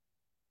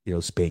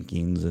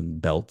 spankings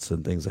and belts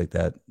and things like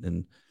that.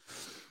 And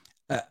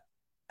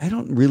I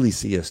don't really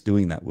see us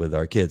doing that with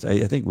our kids.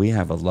 I think we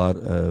have a lot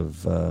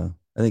of, I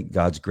think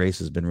God's grace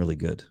has been really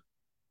good.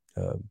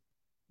 Uh,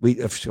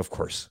 of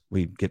course,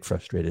 we get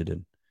frustrated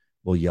and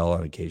we'll yell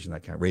on occasion,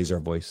 that kind of raise our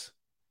voice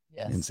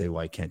and say,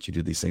 why can't you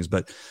do these things?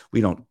 But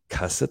we don't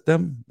cuss at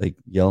them, like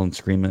yell and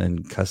scream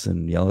and cuss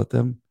and yell at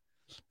them.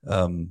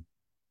 I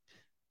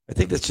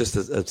think that's just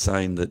a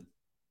sign that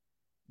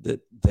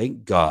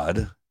thank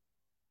God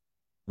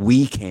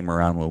we came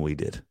around when we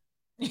did.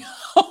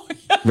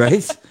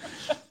 Right?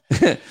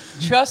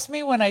 Trust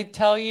me when I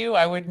tell you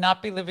I would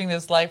not be living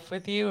this life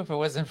with you if it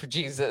wasn't for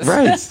Jesus.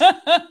 Right.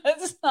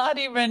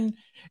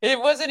 It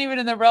wasn't even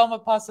in the realm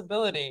of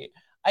possibility.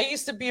 I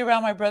used to be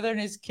around my brother and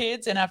his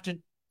kids, and after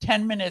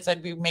 10 minutes,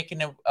 I'd be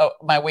making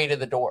my way to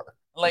the door,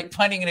 like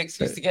finding an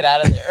excuse to get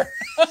out of there.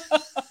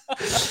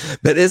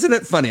 But isn't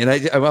it funny? And I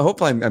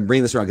hope I'm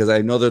bringing this around, because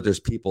I know that there's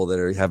people that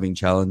are having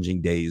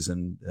challenging days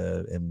and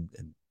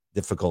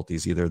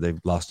difficulties. Either they've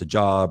lost a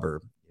job,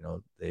 or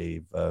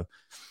they've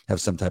have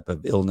some type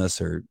of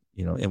illness, or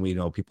and we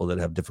know people that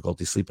have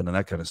difficulty sleeping and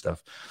that kind of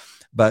stuff.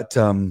 But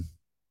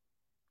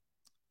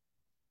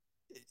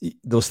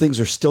those things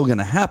are still going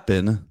to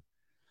happen.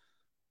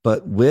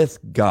 But with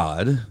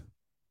God,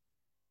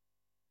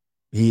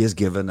 He has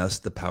given us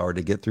the power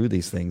to get through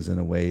these things in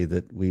a way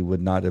that we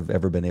would not have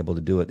ever been able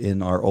to do it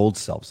in our old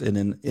selves,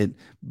 and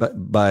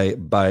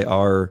by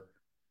our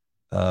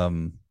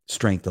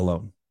strength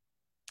alone.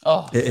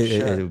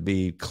 It would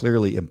be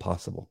clearly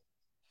impossible.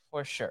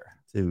 For sure.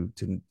 To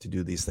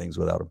do these things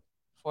without Him.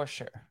 For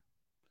sure.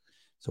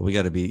 So you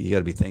got to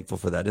be thankful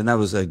for that. And that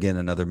was, again,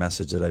 another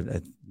message that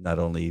I not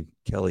only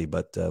Kelly,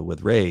 but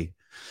with Ray,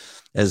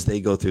 as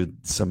they go through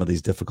some of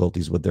these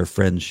difficulties with their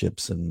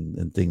friendships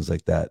and things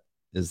like that,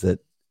 is that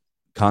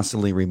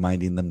constantly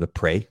reminding them to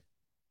pray,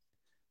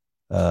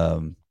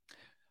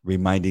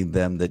 reminding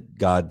them that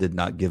God did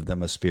not give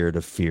them a spirit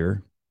of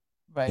fear,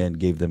 right, and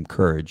gave them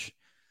courage,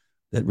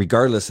 that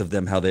regardless of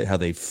them, how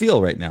they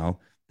feel right now,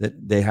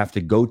 that they have to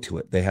go to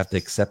it. They have to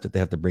accept it. They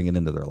have to bring it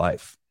into their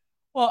life.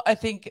 Well, I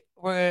think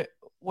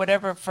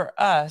whatever for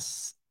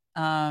us,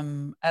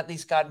 at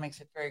least God makes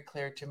it very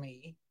clear to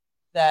me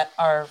that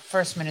our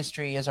first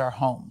ministry is our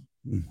home.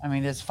 I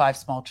mean, there's 5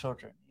 small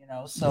children,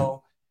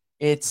 so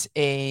it's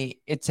a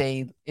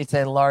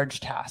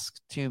large task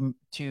to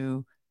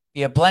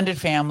be a blended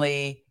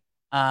family,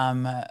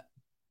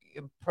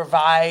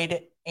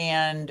 provide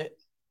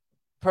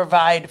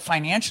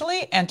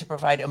financially and to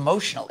provide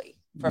emotionally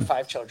for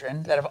 5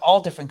 children that have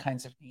all different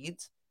kinds of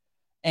needs.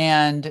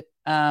 And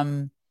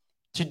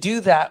to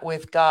do that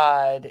with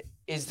God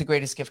is the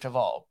greatest gift of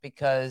all,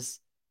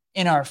 because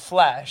in our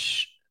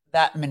flesh,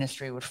 that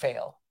ministry would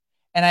fail.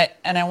 And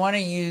I want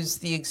to use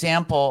the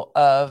example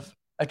of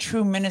a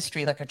true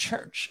ministry, like a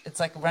church. It's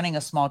like running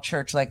a small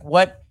church. Like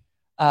what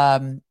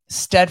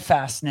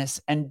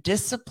steadfastness and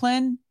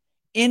discipline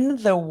in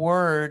the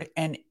word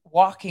and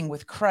walking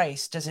with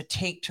Christ does it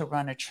take to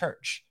run a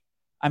church?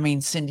 I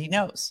mean, Cindy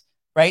knows,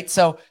 right?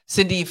 So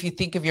Cindy, if you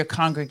think of your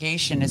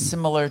congregation as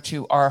similar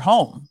to our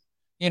home,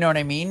 you know what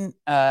I mean?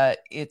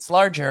 It's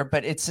larger,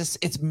 but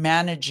it's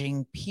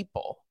managing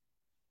people,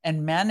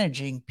 and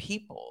managing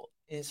people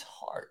is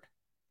hard.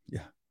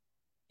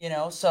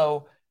 Yeah.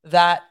 So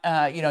that,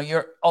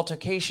 your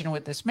altercation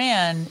with this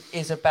man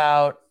is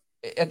about,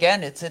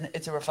 again, it's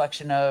a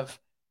reflection of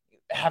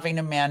having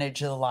to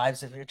manage the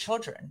lives of your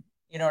children.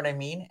 You know what I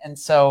mean? And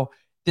so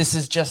this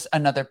is just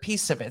another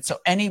piece of it. So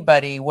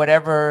anybody,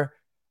 whatever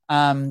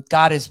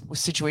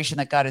situation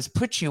that God has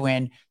put you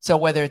in. So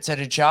whether it's at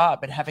a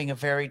job and having a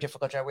very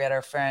difficult job, we had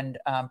our friend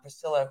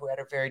Priscilla, who had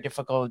a very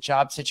difficult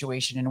job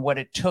situation, and what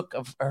it took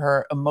of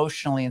her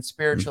emotionally and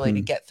spiritually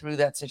to get through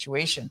that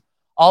situation.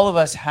 All of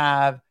us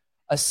have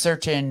a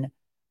certain,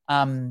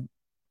 that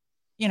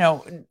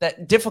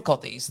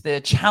difficulties,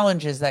 the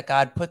challenges that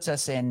God puts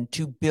us in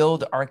to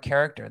build our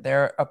character.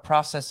 They're a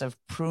process of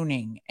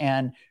pruning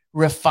and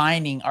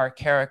refining our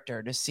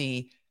character to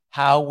see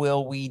how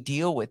will we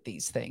deal with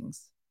these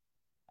things.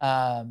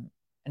 And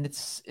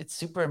it's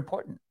super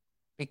important,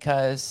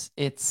 because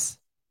it's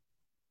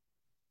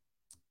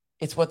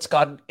what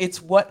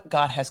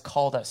God has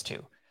called us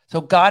to.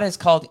 So God has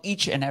called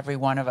each and every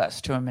one of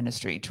us to a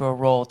ministry, to a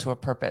role, to a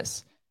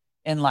purpose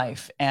in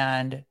life.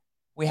 And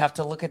we have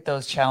to look at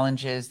those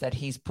challenges that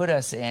He's put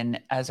us in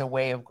as a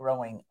way of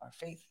growing our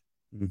faith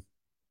and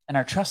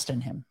our trust in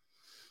Him.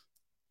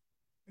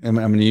 I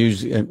want to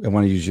use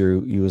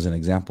you as an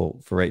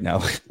example for right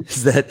now.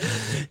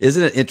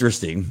 Isn't it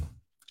interesting?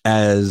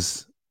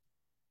 As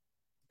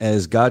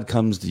God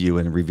comes to you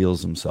and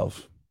reveals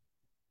Himself,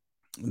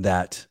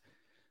 that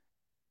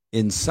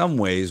in some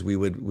ways we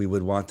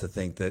would want to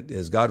think that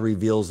as God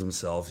reveals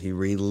Himself, He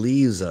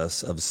relieves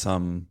us of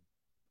some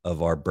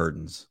of our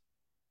burdens.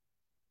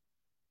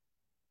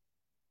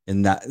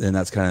 And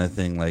that's kind of the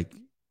thing, like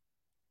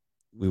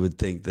we would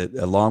think that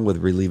along with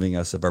relieving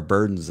us of our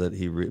burdens, that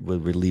He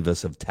would relieve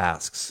us of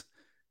tasks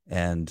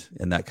and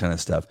that kind of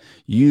stuff.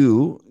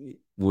 You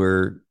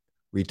were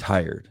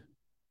retired.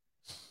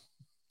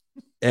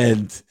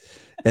 And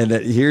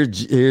that here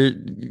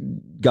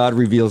God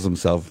reveals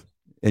Himself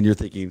and you're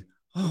thinking,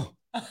 oh,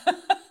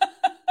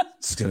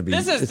 it's going to be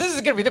this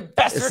is going to be the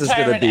best this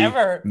retirement is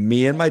ever.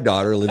 Me and my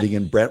daughter living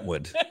in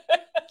Brentwood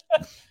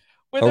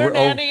with her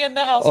nanny and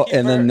the housekeeper.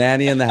 and the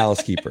nanny and the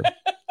housekeeper.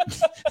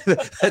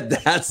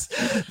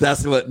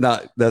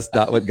 that's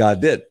not what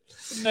God did.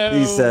 No.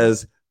 He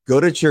says, go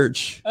to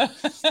church.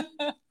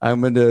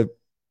 I'm going to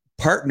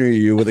partner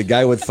you with a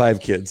guy with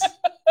 5 kids,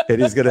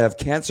 and he's going to have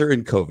cancer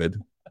and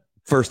COVID.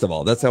 First of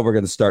all, that's how we're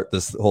going to start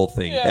this whole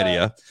thing,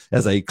 Edia,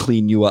 as I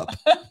clean you up.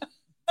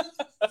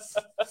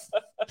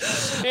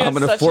 I'm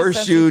going to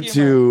force you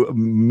to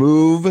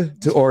move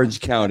to Orange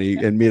County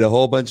and meet a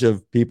whole bunch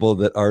of people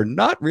that are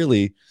not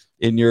really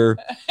in your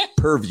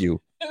purview.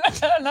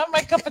 Not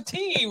my cup of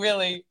tea,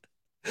 really.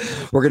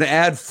 We're going to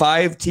add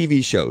 5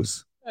 TV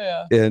shows.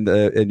 Yeah. And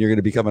you're going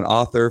to become an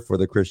author for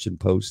the Christian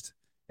Post.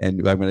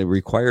 And I'm going to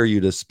require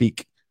you to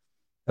speak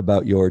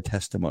about your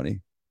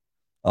testimony.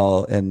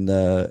 Oh, and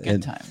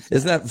times,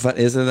 isn't that fun?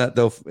 Isn't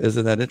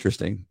that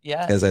interesting?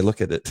 Yeah. As I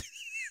look at it.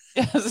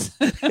 Yes.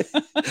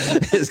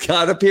 As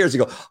God appears,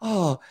 you go,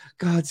 oh,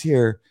 God's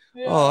here.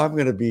 Yeah. Oh, I'm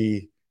going to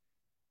be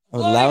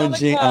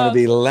lounging. I'm going to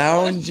be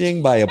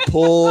lounging by a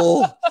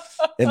pool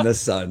in the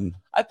sun.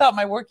 I thought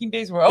my working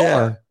days were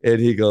over. Yeah.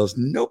 And he goes,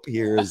 nope,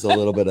 here's a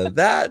little bit of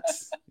that.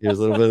 Here's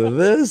a little bit of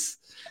this.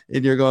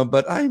 And you're going,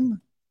 but I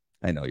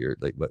know you're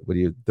like, what are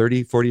you,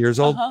 30, 40 years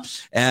old?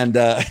 And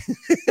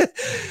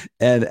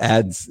and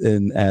adds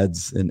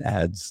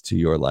to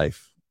your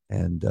life.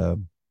 And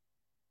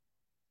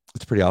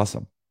it's pretty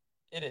awesome.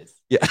 It is.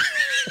 Yeah.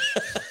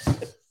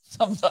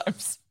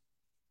 Sometimes.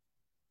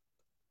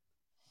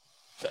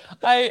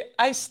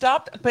 I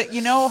stopped, but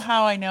you know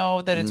how I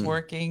know that it's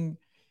working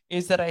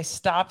is that I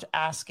stopped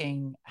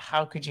asking,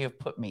 how could you have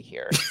put me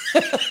here?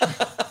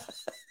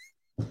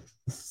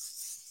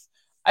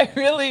 How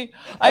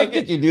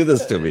could you do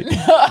this to me?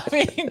 I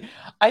mean,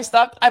 I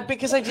stopped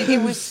because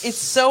it's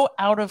so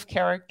out of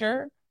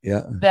character.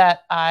 Yeah.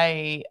 That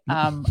I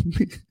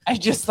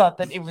just thought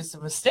that it was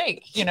a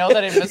mistake,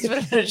 that it must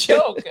have been a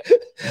joke.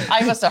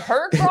 I must have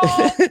heard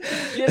wrong,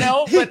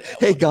 but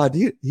hey, God,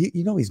 you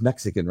know he's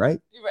Mexican,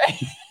 right?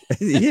 Right.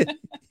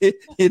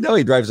 He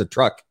drives a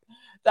truck.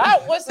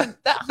 That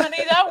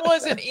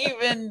wasn't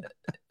even.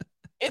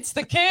 It's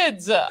the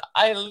kids.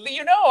 I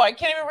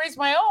can't even raise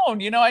my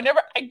own.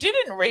 I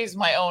didn't raise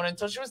my own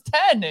until she was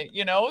 10.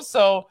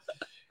 So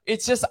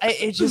it's just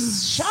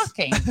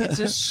shocking. It's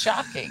just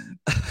shocking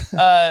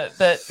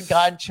that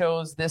God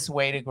chose this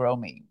way to grow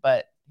me,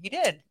 but He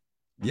did.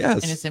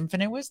 Yes, in His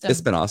infinite wisdom.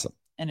 It's been awesome,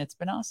 and it's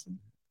been awesome.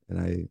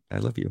 And I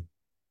love you.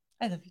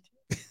 I love you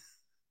too.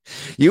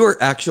 You were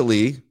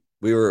actually.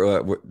 We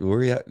were. Where were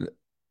we at?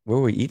 Were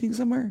we eating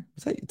somewhere?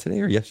 Was that today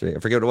or yesterday? I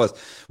forget what it was.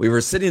 We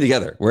were sitting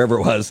together, wherever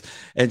it was.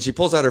 And she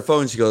pulls out her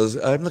phone. She goes,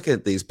 I'm looking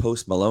at these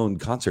Post Malone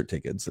concert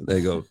tickets. And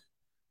they go,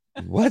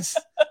 what?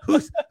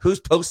 Who's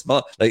Post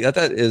Malone? Like, I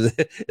thought,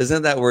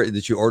 isn't that where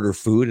that you order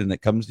food and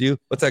it comes to you?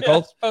 What's that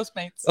called?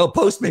 Postmates. Oh,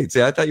 Postmates.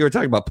 Yeah, I thought you were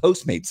talking about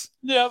Postmates.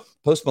 Yep.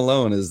 Post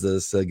Malone is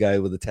this guy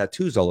with the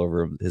tattoos all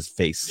over his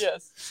face.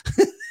 Yes.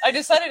 I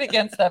decided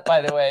against that,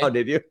 by the way. Oh,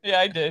 did you? Yeah,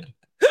 I did.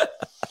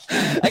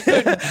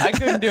 I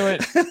couldn't do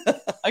it.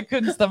 I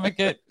couldn't stomach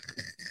it.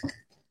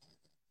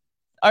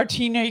 Our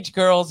teenage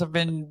girls have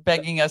been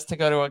begging us to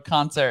go to a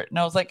concert. And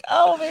I was like,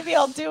 oh, maybe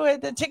I'll do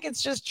it. The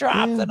tickets just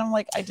dropped. Yeah. And I'm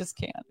like, I just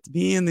can't.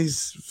 Me and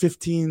these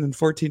 15 and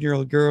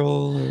 14-year-old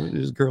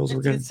girls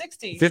were going to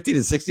 15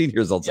 and 16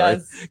 years old. Sorry.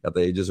 Yes. Got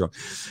the ages wrong.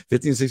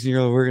 15 and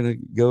 16-year-old, we're going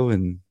to go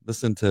and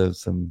listen to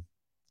some.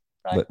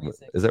 Rock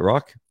music. Is it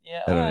rock?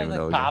 Yeah. I don't even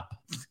know. Pop.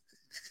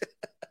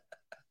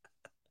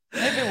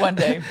 Maybe one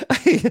day.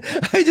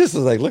 I just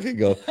was like, look and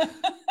go,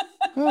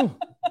 oh,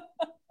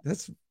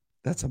 that's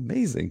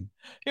amazing.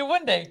 Yeah,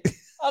 one day.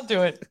 I'll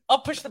do it.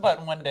 I'll push the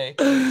button one day.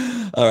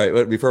 All right.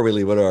 But before we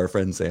leave, what are our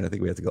friends saying? I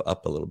think we have to go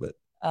up a little bit.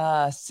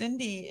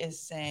 Cindy is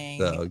saying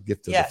the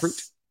gift of the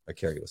fruit. Or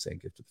Carrie was saying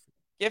gift of the fruit.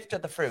 Gift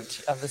of the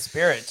fruit of the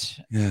Spirit.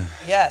 Yeah.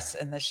 Yes.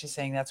 And then she's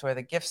saying that's where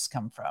the gifts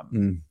come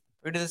from.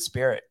 Fruit of the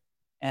Spirit.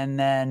 And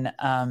then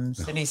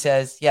Cindy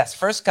says, yes,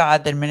 first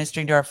God, then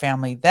ministering to our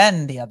family,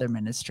 then the other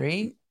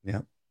ministry.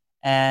 Yeah.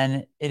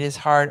 And it is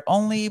hard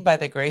only by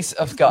the grace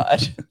of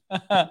God.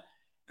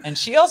 And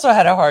she also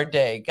had a hard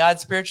day.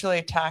 Got spiritually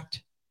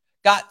attacked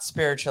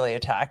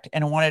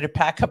and wanted to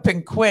pack up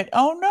and quit.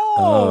 Oh no.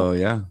 Oh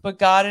yeah. But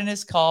God and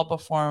his call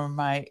before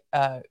my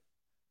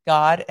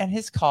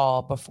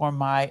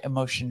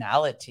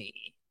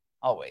emotionality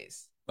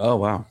always. Oh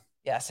wow.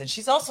 Yes. And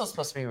she's also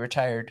supposed to be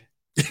retired.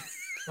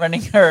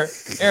 Running her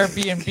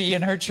Airbnb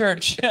in her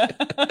church.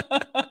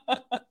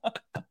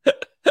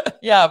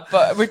 Yeah,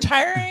 but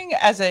retiring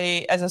as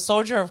a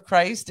soldier of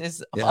Christ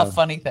is a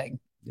funny thing.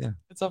 Yeah.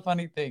 It's a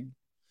funny thing.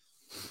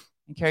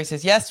 And Carrie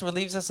says, yes,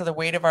 relieves us of the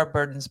weight of our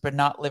burdens, but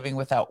not living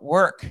without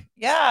work.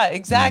 Yeah,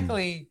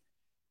 exactly.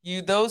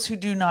 Those who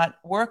do not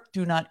work,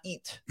 do not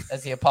eat,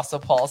 as the Apostle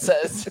Paul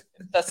says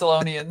in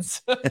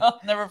Thessalonians. I'll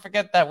never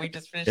forget that. We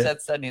just finished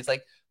that study. It's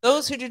like,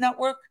 those who do not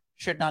work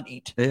should not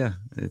eat. Yeah,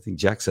 I think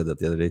Jack said that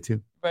the other day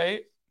too.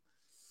 Right?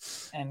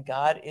 And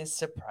God is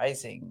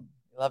surprising.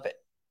 Love it.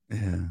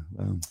 Yeah.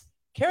 Well,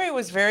 Carrie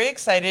was very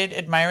excited,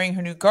 admiring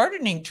her new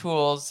gardening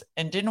tools,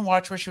 and didn't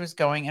watch where she was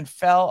going and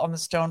fell on the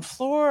stone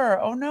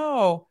floor. Oh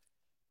no.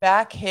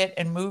 Back hit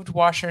and moved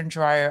washer and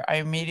dryer. I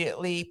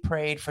immediately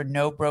prayed for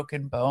no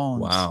broken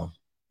bones. wow.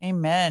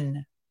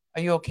 Amen.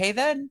 Are you okay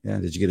then? Yeah.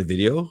 Did you get a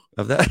video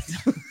of that?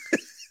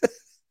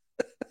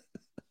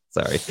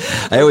 Sorry.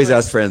 I always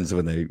ask friends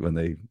when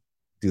they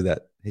do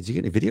that. Hey, did you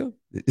get any video?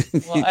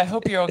 Well, I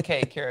hope you're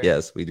okay, Carrie.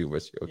 Yes, we do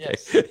wish you okay.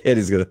 Yes. And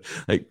he's gonna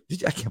like,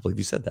 I can't believe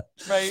you said that.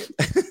 Right.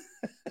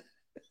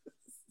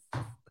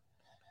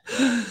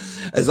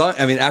 As long,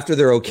 I mean, after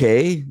they're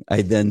okay,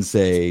 I then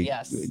say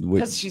yes,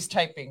 because she's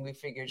typing. We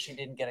figured she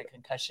didn't get a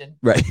concussion.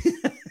 Right.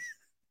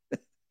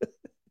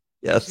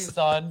 Yes. She's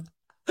on.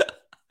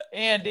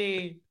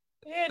 Andy.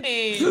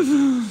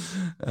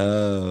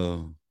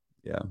 Oh,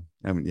 yeah.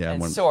 I mean, yeah.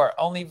 And sore.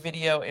 Only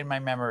video in my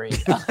memory.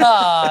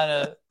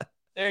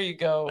 There you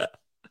go.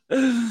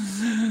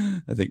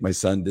 I think my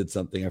son did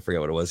something. I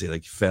forget what it was. He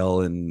like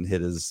fell and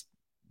hit his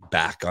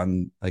back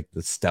on like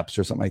the steps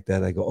or something like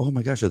that. I go, oh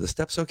my gosh, are the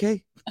steps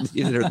okay?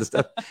 You didn't hear the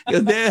step.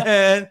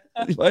 Dad,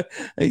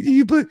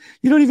 you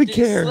don't even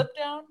care. You slip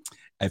down?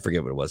 I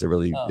forget what it was.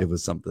 It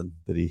was something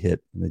that he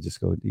hit, and they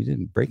just go, you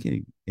didn't break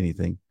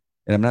anything.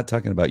 And I'm not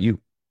talking about you,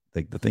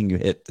 like the thing you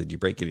hit. Did you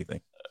break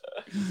anything?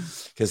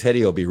 Because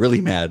Hetty will be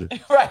really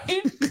mad.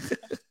 Right.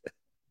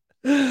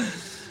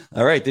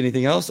 All right.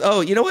 Anything else?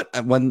 Oh, you know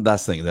what? One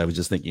last thing that I was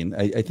just thinking.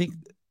 I think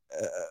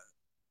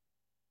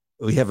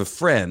we have a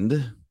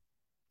friend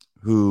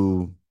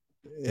who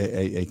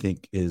I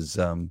think is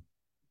I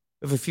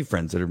have a few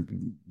friends that are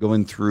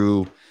going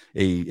through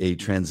a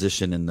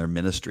transition in their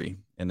ministry,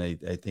 and I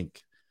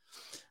think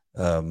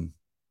would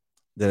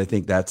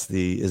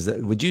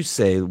you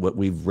say what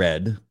we've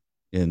read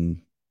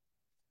in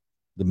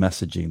the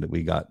messaging that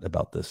we got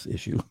about this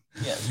issue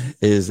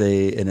is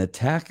an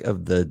attack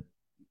of the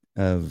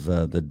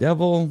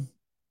devil?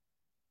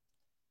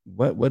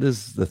 What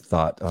is the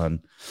thought on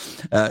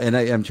and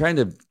I'm trying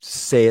to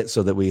say it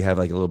so that we have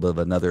like a little bit of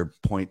another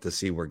point to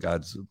see where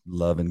God's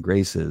love and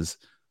grace is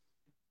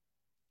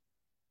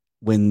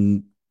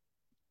when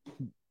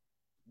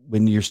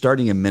you're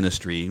starting a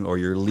ministry or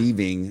you're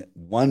leaving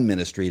one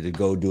ministry to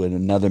go do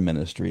another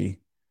ministry.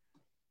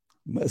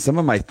 Some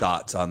of my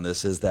thoughts on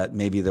this is that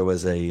maybe there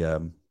was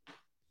a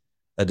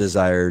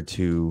desire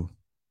to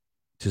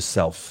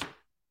self.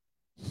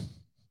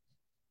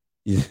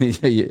 Are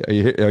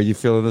you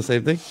feeling the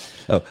same thing?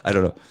 Oh, I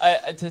don't know.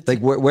 Like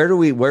where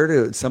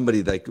do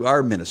somebody like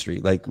our ministry,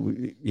 like,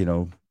 you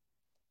know,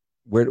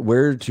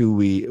 where do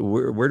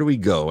we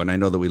go? And I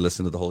know that we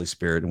listen to the Holy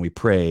Spirit and we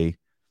pray,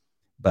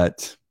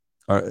 but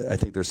I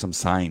think there's some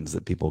signs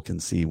that people can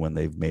see when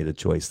they've made a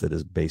choice that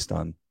is based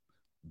on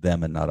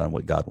them and not on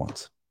what God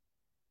wants.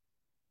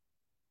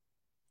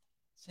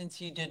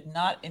 Since you did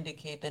not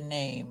indicate the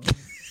name,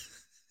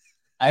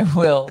 I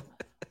will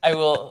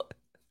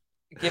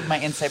give my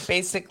insight.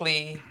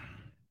 Basically,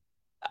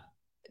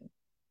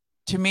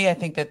 to me, I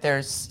think that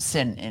there's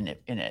sin in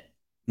it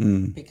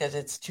because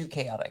it's too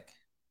chaotic.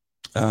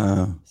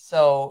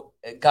 So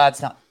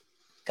God's a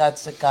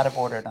God of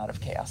order, not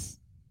of chaos.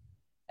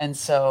 And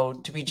so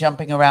to be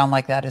jumping around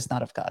like that is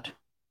not of God.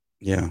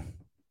 Yeah.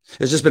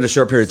 It's just been a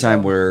short period of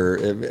time where,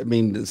 I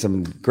mean,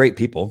 some great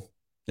people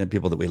and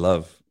people that we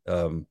love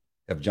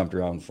have jumped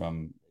around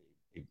from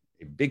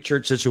a big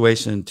church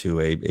situation to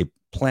a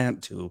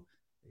plant to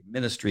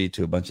ministry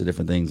to a bunch of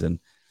different things, and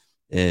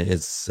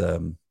it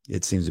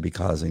seems to be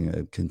causing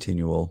a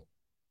continual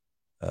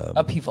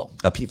upheaval.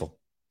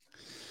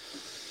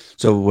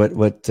 So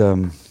what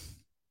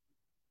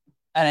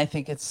and I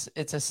think it's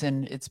a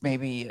sin.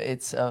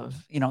 It's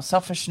of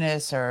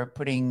selfishness or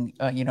putting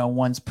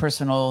one's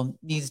personal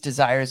needs,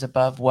 desires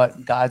above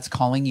what God's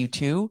calling you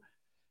to.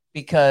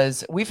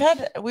 Because we've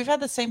had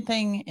the same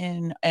thing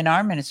in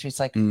our ministry. It's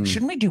like,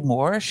 shouldn't we do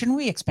more? Shouldn't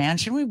we expand?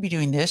 Shouldn't we be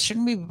doing this?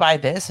 Shouldn't we buy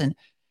this?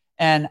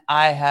 And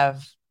I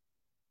have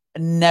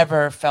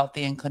never felt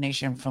the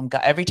inclination from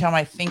God. Every time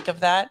I think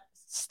of that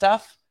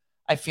stuff,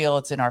 I feel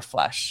it's in our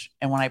flesh.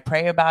 And when I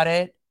pray about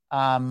it,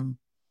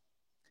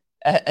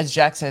 as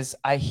Jack says,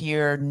 I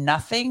hear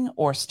nothing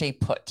or stay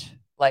put.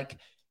 Like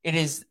it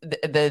is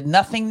the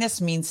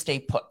nothingness means stay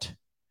put,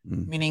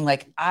 meaning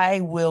like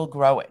I will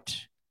grow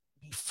it.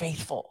 Be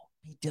faithful,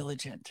 be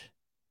diligent,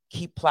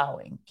 keep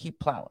plowing,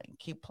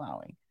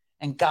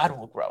 and God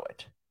will grow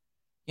it.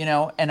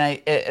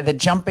 And the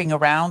jumping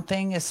around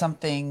thing is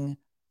something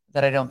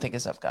that I don't think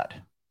is of God.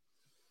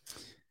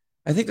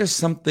 I think there's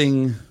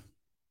something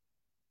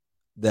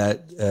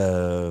that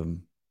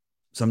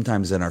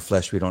sometimes in our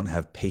flesh we don't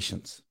have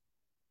patience.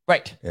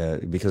 Right.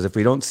 Because if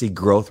we don't see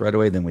growth right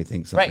away, then we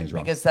think something's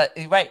wrong. Because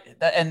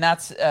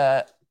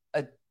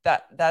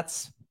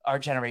that's our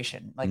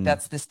generation. Like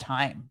that's this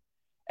time.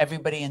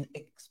 Everybody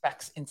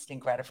expects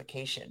instant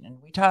gratification.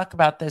 And we talk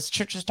about this,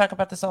 churches talk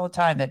about this all the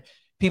time, that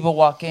people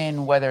walk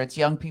in, whether it's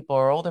young people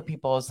or older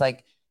people, it's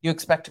like you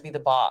expect to be the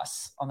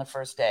boss on the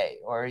first day,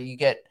 or you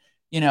get,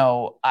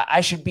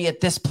 I should be at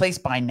this place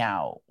by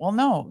now. Well,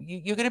 no,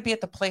 you're going to be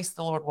at the place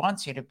the Lord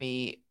wants you to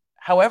be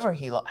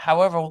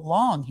however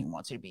long he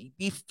wants you to be.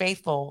 Be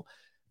faithful.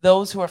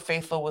 Those who are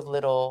faithful with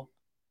little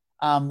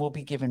will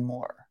be given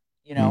more,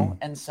 you know?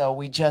 And so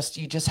you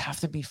just have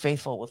to be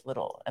faithful with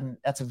little. And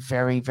that's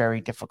very,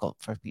 very difficult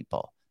for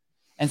people.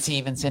 And see,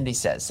 even Cindy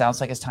says, sounds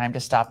like it's time to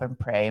stop and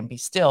pray and be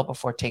still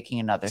before taking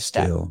another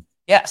step.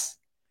 Yes.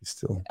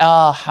 Still.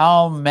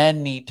 How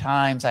many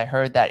times I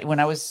heard that when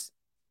I was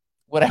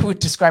what I would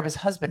describe as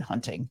husband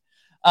hunting.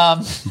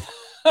 The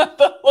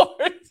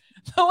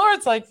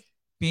Lord's like,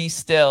 be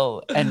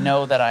still and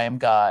know that I am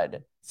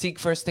God. Seek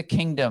first the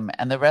kingdom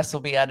and the rest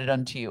will be added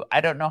unto you.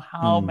 I don't know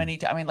how many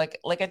times. I mean,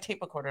 like a tape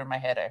recorder in my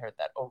head, I heard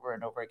that over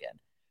and over again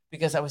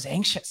because I was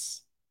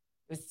anxious.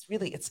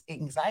 It's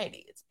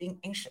anxiety. It's being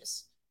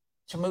anxious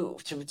to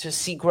move, to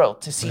see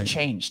growth, to see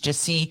change, to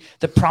see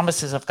the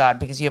promises of God,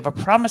 because you have a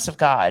promise of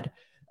God.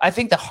 I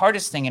think the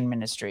hardest thing in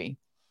ministry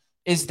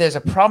is there's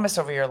a promise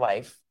over your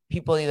life.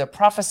 People either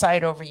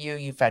prophesied over you,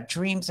 you've had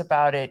dreams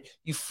about it,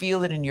 you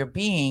feel it in your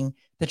being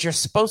that you're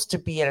supposed to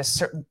be at a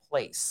certain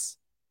place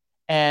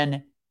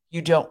and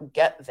you don't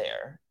get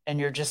there and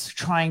you're just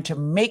trying to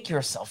make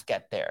yourself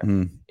get there.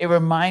 It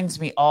reminds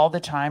me all the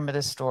time of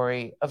the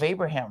story of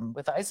Abraham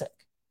with Isaac.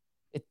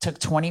 It took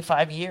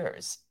 25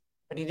 years,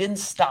 but he didn't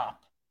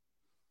stop.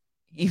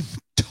 He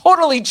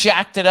totally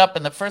jacked it up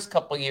in the first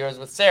couple of years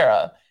with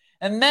Sarah.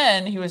 And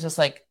then he was just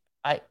like,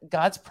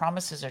 God's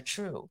promises are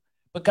true,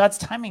 but God's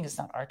timing is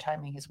not our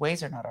timing. His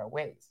ways are not our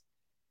ways.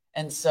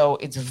 And so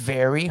it's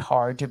very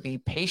hard to be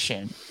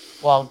patient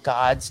while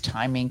God's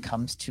timing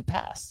comes to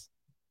pass.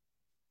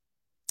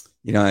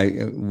 You know,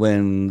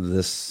 when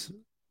this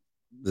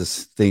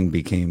thing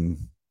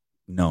became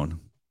known,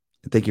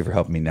 thank you for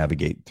helping me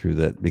navigate through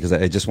that, because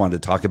I just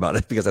wanted to talk about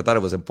it because I thought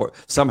it was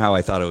important. Somehow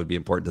I thought it would be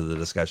important to the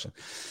discussion.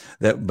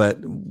 But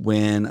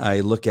when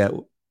I look at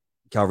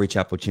Calvary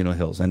Chapel Chino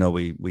Hills, I know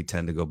we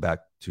tend to go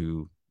back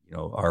to, you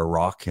know, our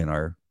rock and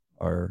our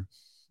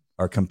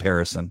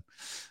comparison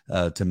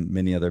to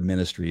many other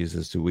ministries,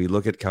 as to we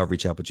look at Calvary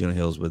Chapel Chino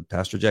Hills with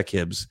Pastor Jack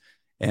Hibbs,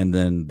 and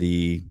then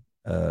the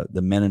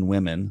men and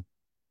women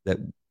that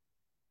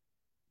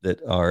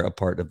are a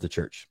part of the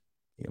church,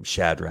 you know,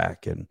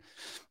 Shadrach and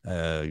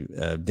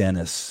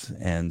Dennis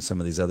and some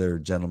of these other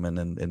gentlemen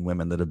and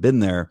women that have been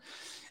there,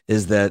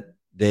 is that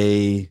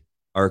they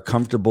are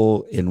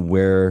comfortable in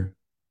where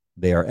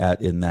they are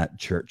at in that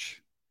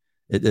church.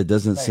 It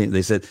doesn't seem,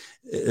 they said,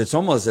 it's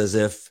almost as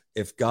if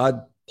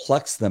God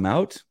plucks them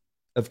out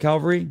of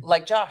Calvary.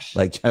 Like Josh.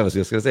 Like I was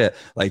just going to say it.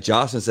 Like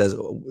Josh, and says,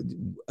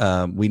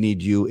 we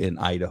need you in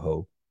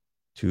Idaho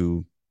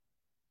to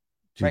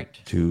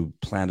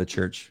plant a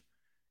church.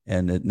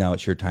 And now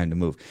it's your time to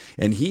move.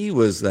 And he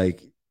was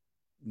like,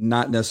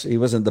 not necessarily, he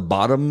wasn't the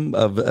bottom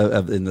of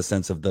in the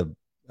sense of the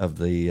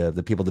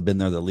people that have been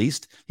there the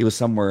least. He was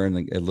somewhere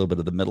in a little bit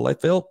of the middle, I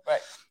feel. Right.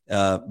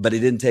 But he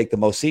didn't take the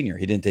most senior.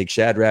 He didn't take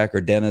Shadrach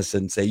or Dennis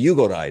and say, you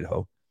go to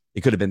Idaho.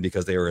 It could have been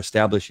because they were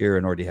established here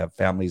and already have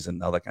families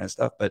and all that kind of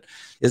stuff. But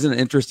isn't it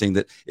interesting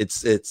that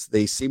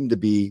they seem to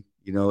be,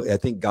 you know,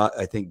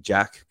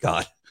 Jack,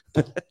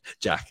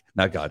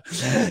 not God.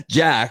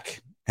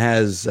 Jack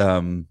has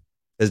done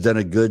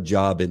a good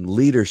job in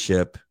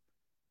leadership,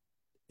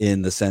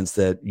 in the sense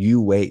that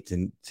you wait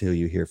until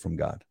you hear from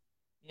God.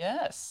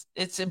 Yes,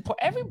 it's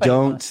important. Everybody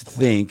don't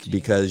think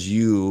because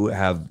you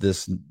have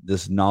this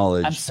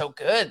knowledge. I'm so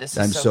good. This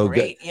is so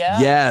great. Good.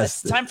 Yeah.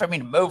 Yes. It's time for me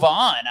to move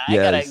on. I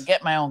gotta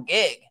get my own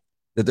gig.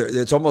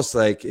 It's almost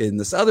like in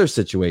this other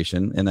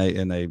situation, and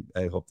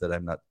I hope that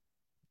I'm not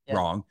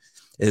wrong,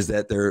 is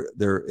that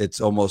it's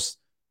almost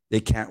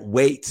they can't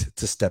wait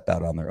to step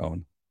out on their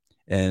own,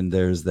 and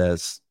there's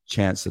this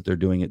chance that they're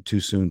doing it too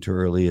soon, too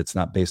early. It's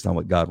not based on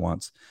what God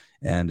wants,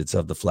 and it's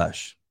of the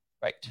flesh.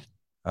 Right.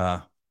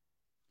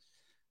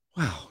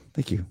 Wow,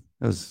 thank you.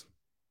 It was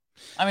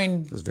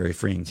very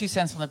freeing. 2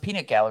 cents from the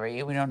peanut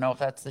gallery. We don't know if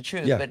that's the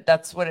truth, but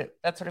that's what it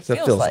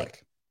feels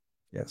like.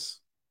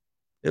 Yes.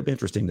 It'll be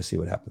interesting to see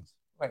what happens.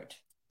 Right.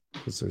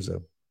 Because there's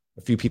a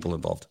few people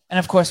involved. And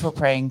of course, we're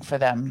praying for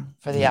them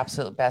for the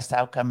absolute best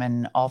outcome,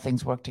 and all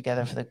things work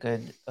together for the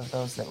good of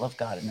those that love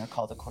God and are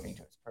called according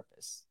to his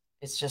purpose.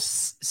 It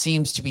just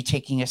seems to be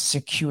taking a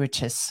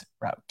circuitous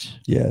route.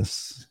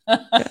 Yes.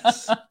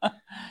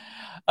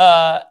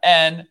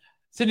 And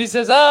Cindy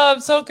says, I'm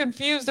so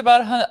confused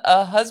about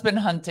husband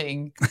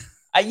hunting.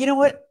 You know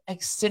what,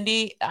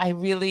 Cindy, I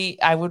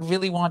would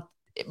really want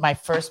my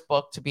first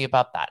book to be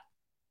about that,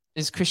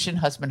 is Christian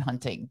husband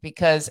hunting,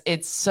 because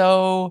it's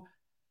so,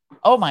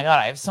 oh my God,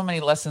 I have so many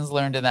lessons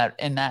learned in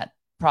that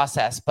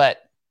process. But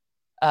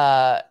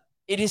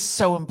it is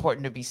so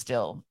important to be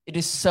still. It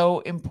is so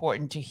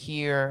important to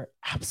hear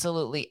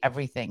absolutely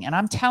everything. And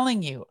I'm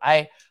telling you,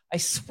 I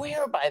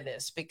swear by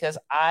this, because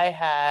I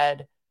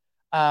had,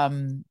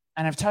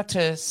 and I've talked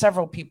to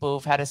several people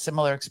who've had a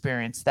similar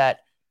experience, that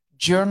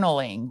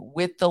journaling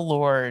with the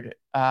Lord,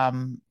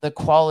 the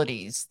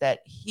qualities that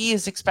he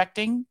is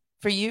expecting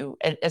for you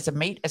as a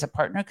mate, as a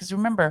partner. Because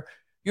remember,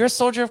 you're a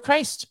soldier of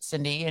Christ,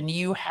 Cindy, and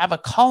you have a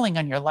calling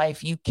on your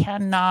life. You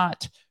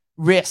cannot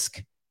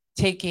risk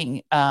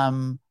taking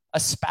a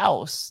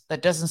spouse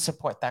that doesn't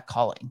support that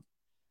calling.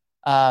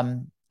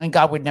 And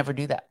God would never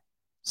do that.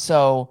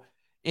 So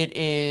it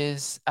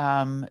is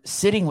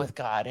sitting with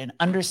God and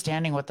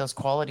understanding what those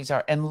qualities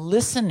are and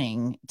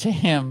listening to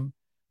him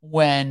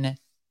when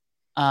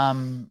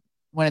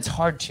it's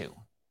hard to.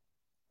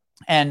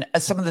 And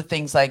some of the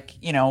things like,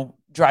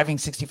 driving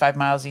 65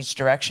 miles each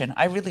direction,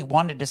 I really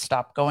wanted to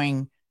stop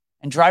going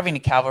and driving to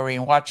Calvary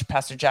and watch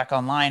Pastor Jack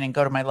online and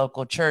go to my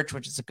local church,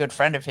 which is a good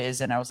friend of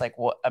his. And I was like,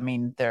 what? I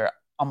mean, they're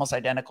almost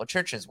identical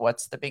churches.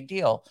 What's the big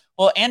deal?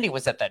 Well, Andy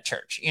was at that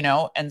church,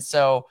 and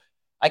so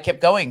I kept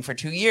going for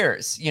 2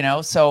 years,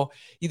 so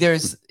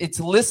it's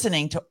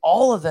listening to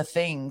all of the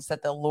things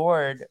that the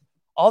Lord,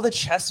 all the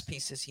chess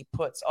pieces he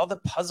puts, all the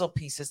puzzle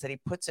pieces that he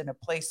puts in a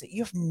place that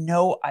you have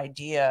no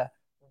idea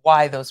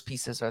why those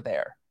pieces are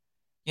there,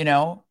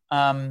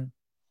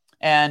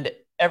 and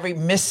every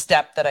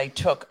misstep that I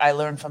took, I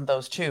learned from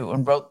those too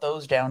and wrote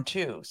those down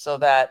too, so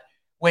that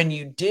when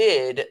you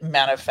did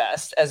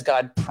manifest as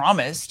God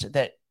promised,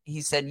 that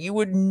he said, you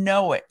would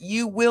know it.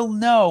 You will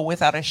know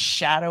without a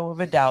shadow of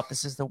a doubt,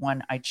 this is the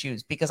one I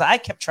choose, because I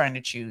kept trying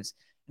to choose.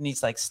 And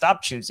he's like,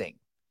 stop choosing.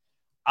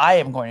 I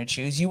am going to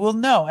choose. You will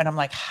know. And I'm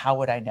like, how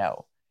would I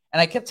know? And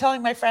I kept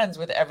telling my friends,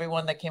 with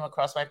everyone that came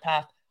across my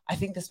path, I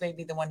think this may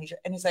be the one he chose.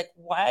 And he's like,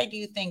 why do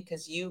you think?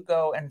 Because you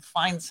go and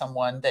find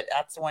someone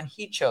that's the one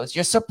he chose.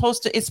 It's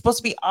supposed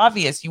to be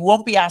obvious. You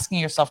won't be asking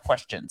yourself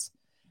questions.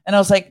 And I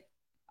was like,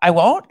 I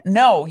won't?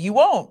 No, you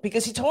won't,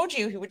 because he told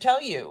you, he would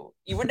tell you,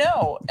 you would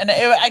know. And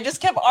I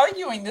just kept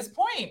arguing this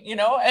point,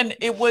 and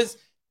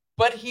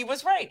but he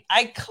was right.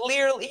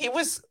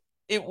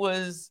 It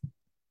was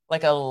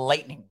like a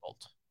lightning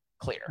bolt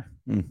clear.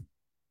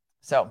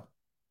 So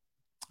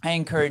I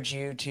encourage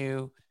you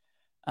to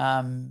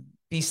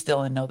be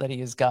still and know that he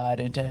is God,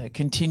 and to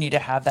continue to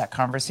have that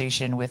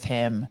conversation with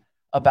him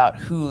about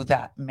who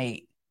that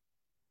mate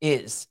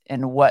is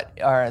and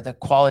what are the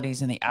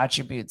qualities and the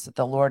attributes that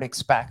the Lord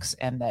expects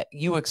and that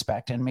you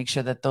expect, and make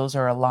sure that those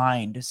are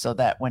aligned, so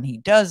that when he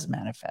does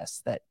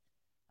manifest, that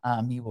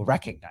you will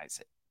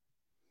recognize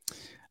it.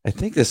 I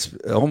think this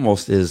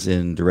almost is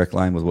in direct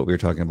line with what we were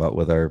talking about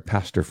with our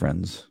pastor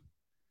friends,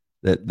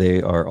 that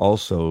they are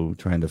also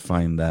trying to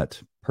find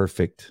that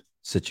perfect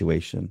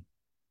situation,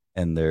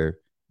 and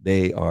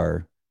they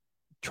are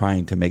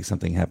trying to make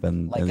something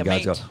happen. Like and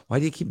God's goes, why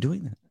do you keep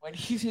doing that? Why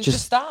do you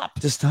just stop?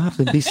 Just stop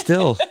and be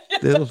still.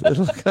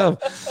 it'll come.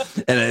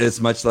 And it's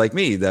much like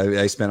me.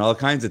 I spent all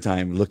kinds of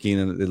time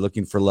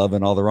looking for love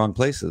in all the wrong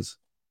places.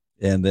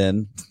 And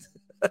then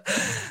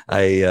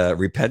I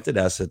repented,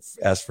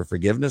 asked for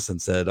forgiveness,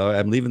 and said, oh,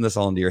 I'm leaving this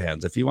all into your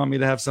hands. If you want me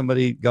to have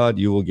somebody, God,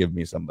 you will give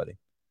me somebody.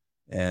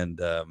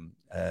 And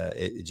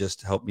it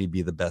just helped me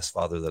be the best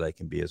father that I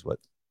can be, is what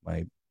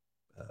my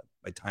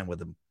time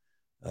with him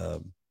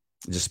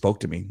just spoke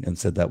to me and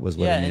said that was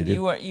what I needed to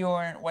do. You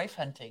weren't wife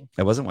hunting.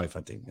 I wasn't wife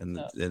hunting. And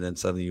then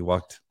suddenly you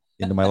walked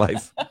into my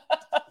life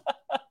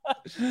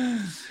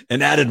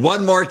and added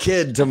one more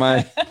kid to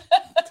my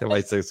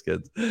 6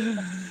 kids.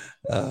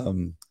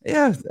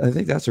 Yeah, I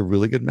think that's a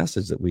really good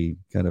message that we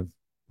kind of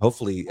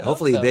hopefully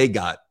they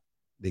got,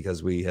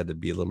 because we had to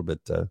be a little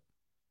bit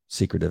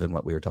secretive in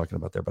what we were talking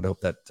about there. But I hope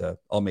that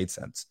all made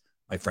sense,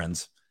 my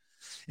friends.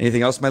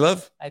 Anything else, my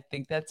love? I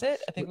think that's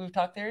it. I think we've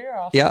talked their ear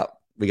off. Yeah.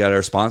 We got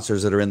our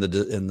sponsors that are in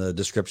the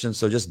description.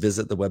 So just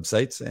visit the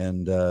websites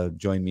and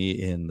join me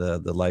in the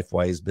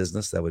LifeWise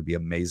business. That would be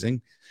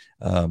amazing.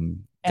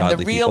 And the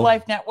Real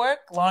Life Network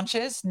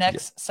launches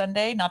next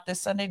Sunday, not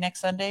this Sunday,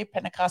 next Sunday,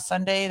 Pentecost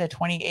Sunday, the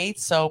 28th.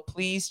 So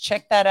please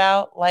check that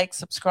out. Like,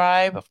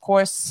 subscribe. Of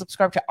course,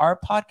 subscribe to our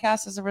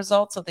podcast as a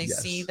result, so they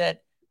see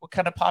that we're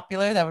kind of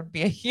popular. That would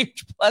be a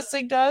huge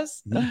blessing to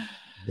us.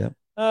 Yep.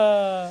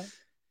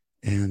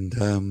 And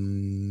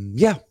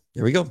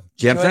there we go.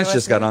 Jan French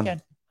just got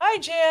on. Hi,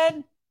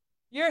 Jan.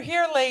 You're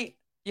here late.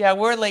 Yeah,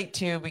 we're late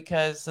too,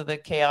 because of the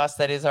chaos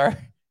that is our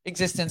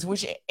existence,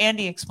 which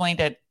Andy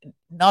explained at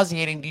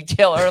nauseating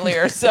detail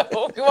earlier. So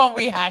we won't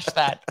rehash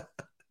that.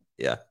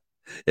 Yeah,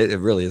 it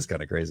really is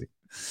kind of crazy.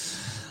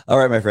 All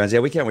right, my friends. Yeah,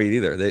 we can't wait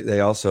either.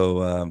 They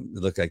also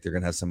look like they're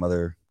going to have some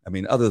other,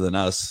 other than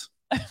us,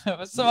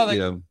 some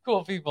other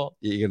cool people.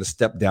 You're going to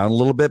step down a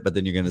little bit, but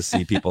then you're going to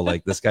see people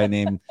like this guy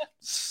named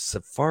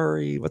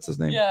Safari. What's his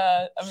name?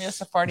 Yeah,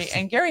 Safari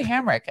and Gary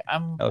Hamrick.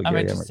 I'm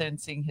interested in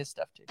seeing his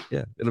stuff too.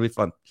 Yeah, it'll be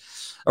fun.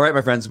 All right,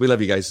 my friends. We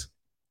love you guys.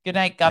 Good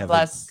night. God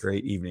bless.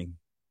 Great evening.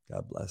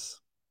 God bless.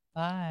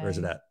 Bye. Where's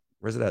it at?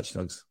 Where's it at,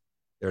 Schnugs?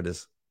 There it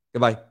is.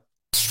 Goodbye.